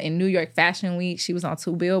in New York Fashion Week. She was on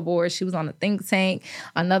 2 billboards. She was on the Think Tank.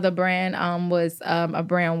 Another brand was a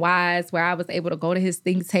brand, Wise, where I was able to go to his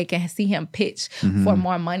Think Tank and see him pitch for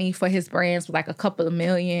more money for his brands, with like a couple of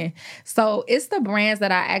million. So it's the brands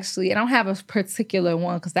that I don't have a particular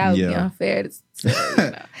one because that would be unfair to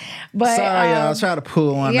But sorry, y'all. Try to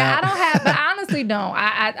pull one out. I don't have, but I honestly don't.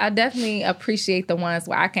 I definitely appreciate the ones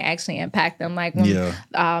where I can actually impact them. Like when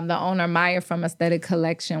the owner Maya from Aesthetic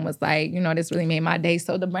Collection was like, this really made my day.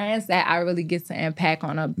 So the brands that I really get to impact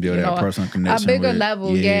on a bigger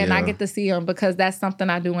level, and I get to see them because that's something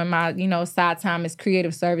I do in my side time is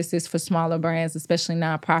creative services for smaller brands, especially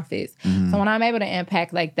nonprofits. So when I'm able to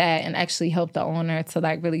impact like that and actually help the owner to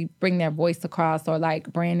like really bring their voice across or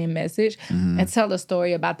like branding message and tell a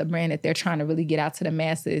story about the brand that they're trying to really get out to the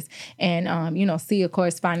masses and see of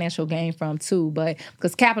course financial gain from too, but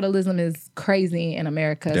because capitalism is crazy in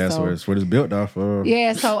America. That's what it's built off of.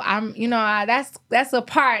 Yeah, so I'm that's a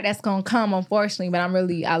part that's gonna come, unfortunately, but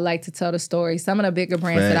I like to tell the story. Some of the bigger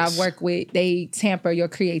brands that I've worked with, they tamper your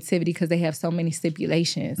creativity because they have so many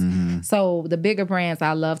stipulations. So the bigger brands,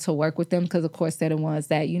 I love to work with them because of course they're the ones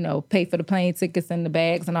that pay for the plane tickets and the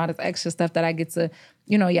bags and all this extra stuff that I get to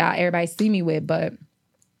everybody see me with. But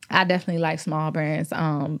I definitely like small brands.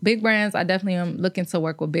 Big brands, I definitely am looking to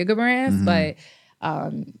work with bigger brands, but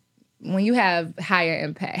when you have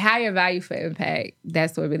higher value for impact,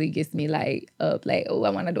 that's what really gets me up, I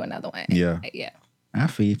want to do another one. Yeah. I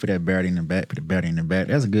feel you. Put that battery in the back.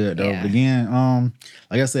 That's good though. Yeah. But again,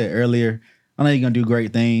 like I said earlier, I know you're gonna do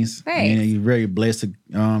great things. Thanks. And you're very blessed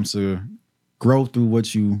to grow through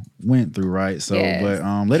what you went through, right? So, but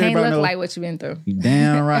let everybody know like what you've been through. You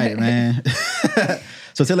damn right, man.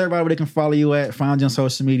 So tell everybody where they can follow you at. Find you on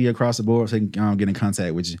social media across the board so they can get in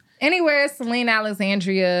contact with you. Anywhere, Celene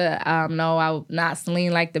Alexandria. No, I'm not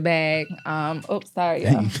Celene like the bag. Oops, sorry,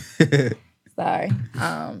 y'all. Sorry.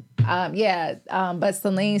 But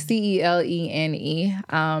Celene, Celene.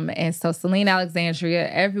 And so Celene Alexandria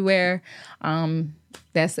everywhere.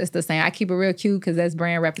 It's the same. I keep it real cute because that's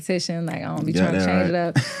brand repetition. Like, I don't be trying to change it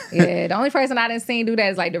up. Yeah, the only person I didn't see do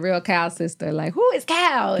that is like the real Cal sister. Like, who is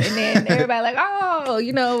Cal? And then everybody like, oh,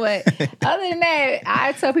 you know what? Other than that,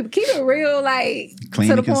 I tell people, keep it real, like, clean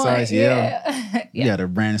to the and concise, point. Yeah. Yeah, the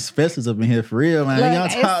brand specialists up in here for real, man.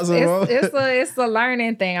 Look, it's a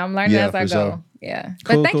learning thing. I'm learning as I go. Sure. Yeah.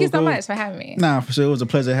 But thank you so much for having me. Nah, for sure. It was a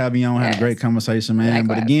pleasure having you on. Had a great conversation, man.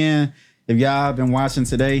 Likewise. But again, if y'all have been watching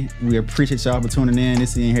today, we appreciate y'all for tuning in. This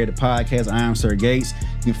is the Inherited Podcast. I am Sir Gates.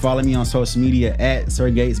 You can follow me on social media at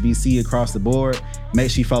Sir Gates BC across the board.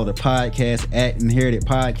 Make sure you follow the podcast at Inherited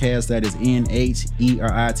Podcast. That is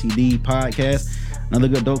NHERITD Podcast. Another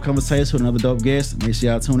good dope conversation with another dope guest. Make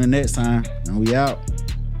sure y'all tune in next time. And we out.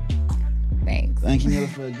 Thanks. Thank you, Miller,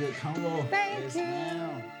 for a good convo. Thank you.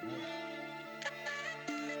 Now.